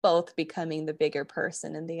both becoming the bigger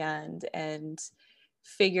person in the end and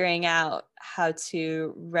figuring out how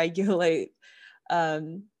to regulate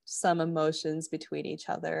some emotions between each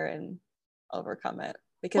other and overcome it,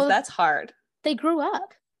 because that's hard. They grew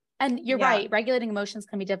up. And you're right. Regulating emotions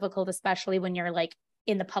can be difficult, especially when you're like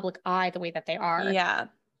in the public eye the way that they are. Yeah.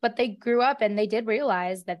 But they grew up and they did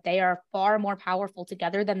realize that they are far more powerful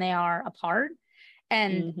together than they are apart.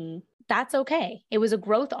 And that's okay. It was a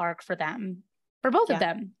growth arc for them, for both of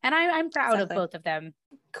them. And I'm proud of both of them.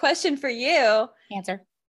 Question for you. Answer.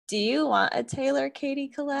 Do you want a Taylor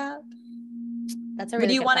Katy collab? That's a really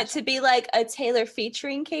Would you want question. it to be like a Taylor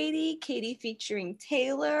featuring Katy, Katy featuring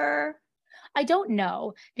Taylor? I don't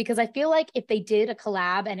know, because I feel like if they did a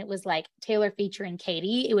collab and it was like Taylor featuring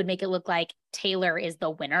Katy, it would make it look like Taylor is the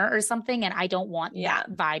winner or something. And I don't want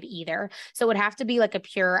that vibe either. So it would have to be like a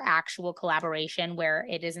pure actual collaboration where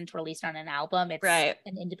it isn't released on an album. It's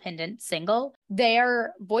an independent single.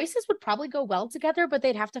 Their voices would probably go well together, but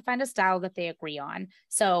they'd have to find a style that they agree on.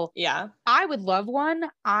 So I would love one.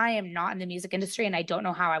 I am not in the music industry and I don't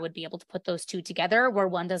know how I would be able to put those two together where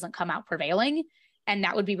one doesn't come out prevailing. And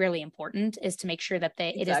that would be really important, is to make sure that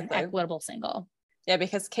it is an equitable single. Yeah,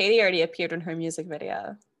 because Katy already appeared in her music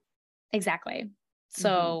video. Exactly.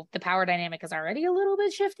 So the power dynamic is already a little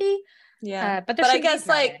bit shifty. Yeah. But I guess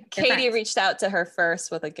like Katy reached out to her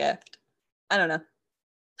first with a gift. I don't know.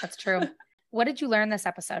 That's true. What did you learn this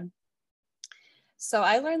episode? So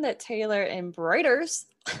I learned that Taylor embroiders.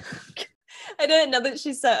 I didn't know that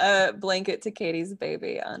she sent a blanket to Katy's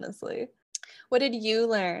baby, honestly. What did you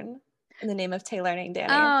learn? In the name of Tay Learning,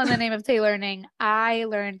 Danny. Oh, in the name of Tay Learning, I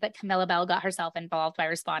learned that Camilla Bell got herself involved by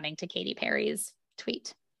responding to Katy Perry's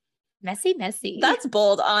tweet. Messy. That's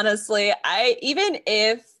bold, honestly. Even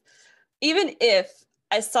if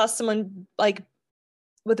I saw someone like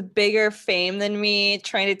with bigger fame than me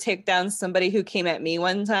trying to take down somebody who came at me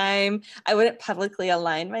one time, I wouldn't publicly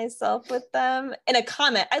align myself with them. In a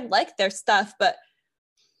comment, I'd like their stuff, but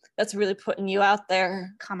that's really putting you out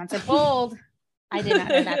there. Comments are bold. I did not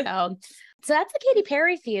know that though. So that's the Katy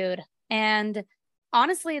Perry feud. And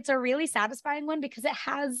honestly, it's a really satisfying one because it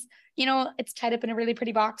has, you know, it's tied up in a really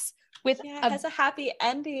pretty box with Yeah, it has a happy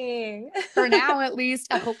ending. for now, at least,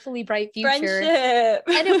 a hopefully bright future. Friendship.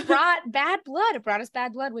 And it brought bad blood. It brought us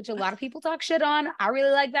bad blood, which a lot of people talk shit on. I really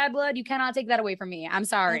like bad blood. You cannot take that away from me. I'm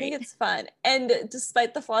sorry. I think it's fun. And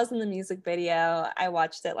despite the flaws in the music video, I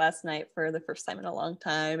watched it last night for the first time in a long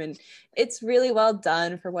time. And it's really well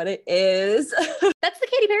done for what it is. That's the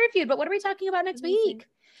Katy Perry feud. But what are we talking about next week?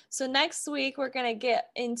 So next week, we're going to get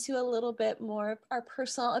into a little bit more of our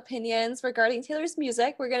personal opinions regarding Taylor's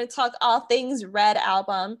music. We're going to talk all things Red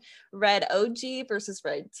album, Red OG versus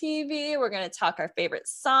Red TV. We're going to talk our favorite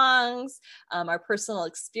songs, our personal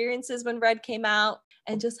experiences when Red came out,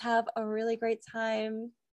 and just have a really great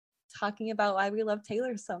time talking about why we love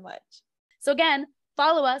Taylor so much. So again,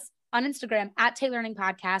 follow us on Instagram at Taylearning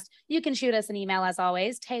Podcast. You can shoot us an email as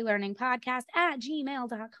always,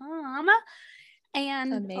 taylearningpodcast@gmail.com.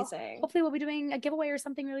 And amazing. Hopefully we'll be doing a giveaway or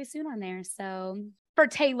something really soon on there. So for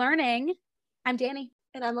Tay Learning, I'm Danny.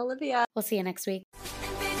 And I'm Olivia. We'll see you next week.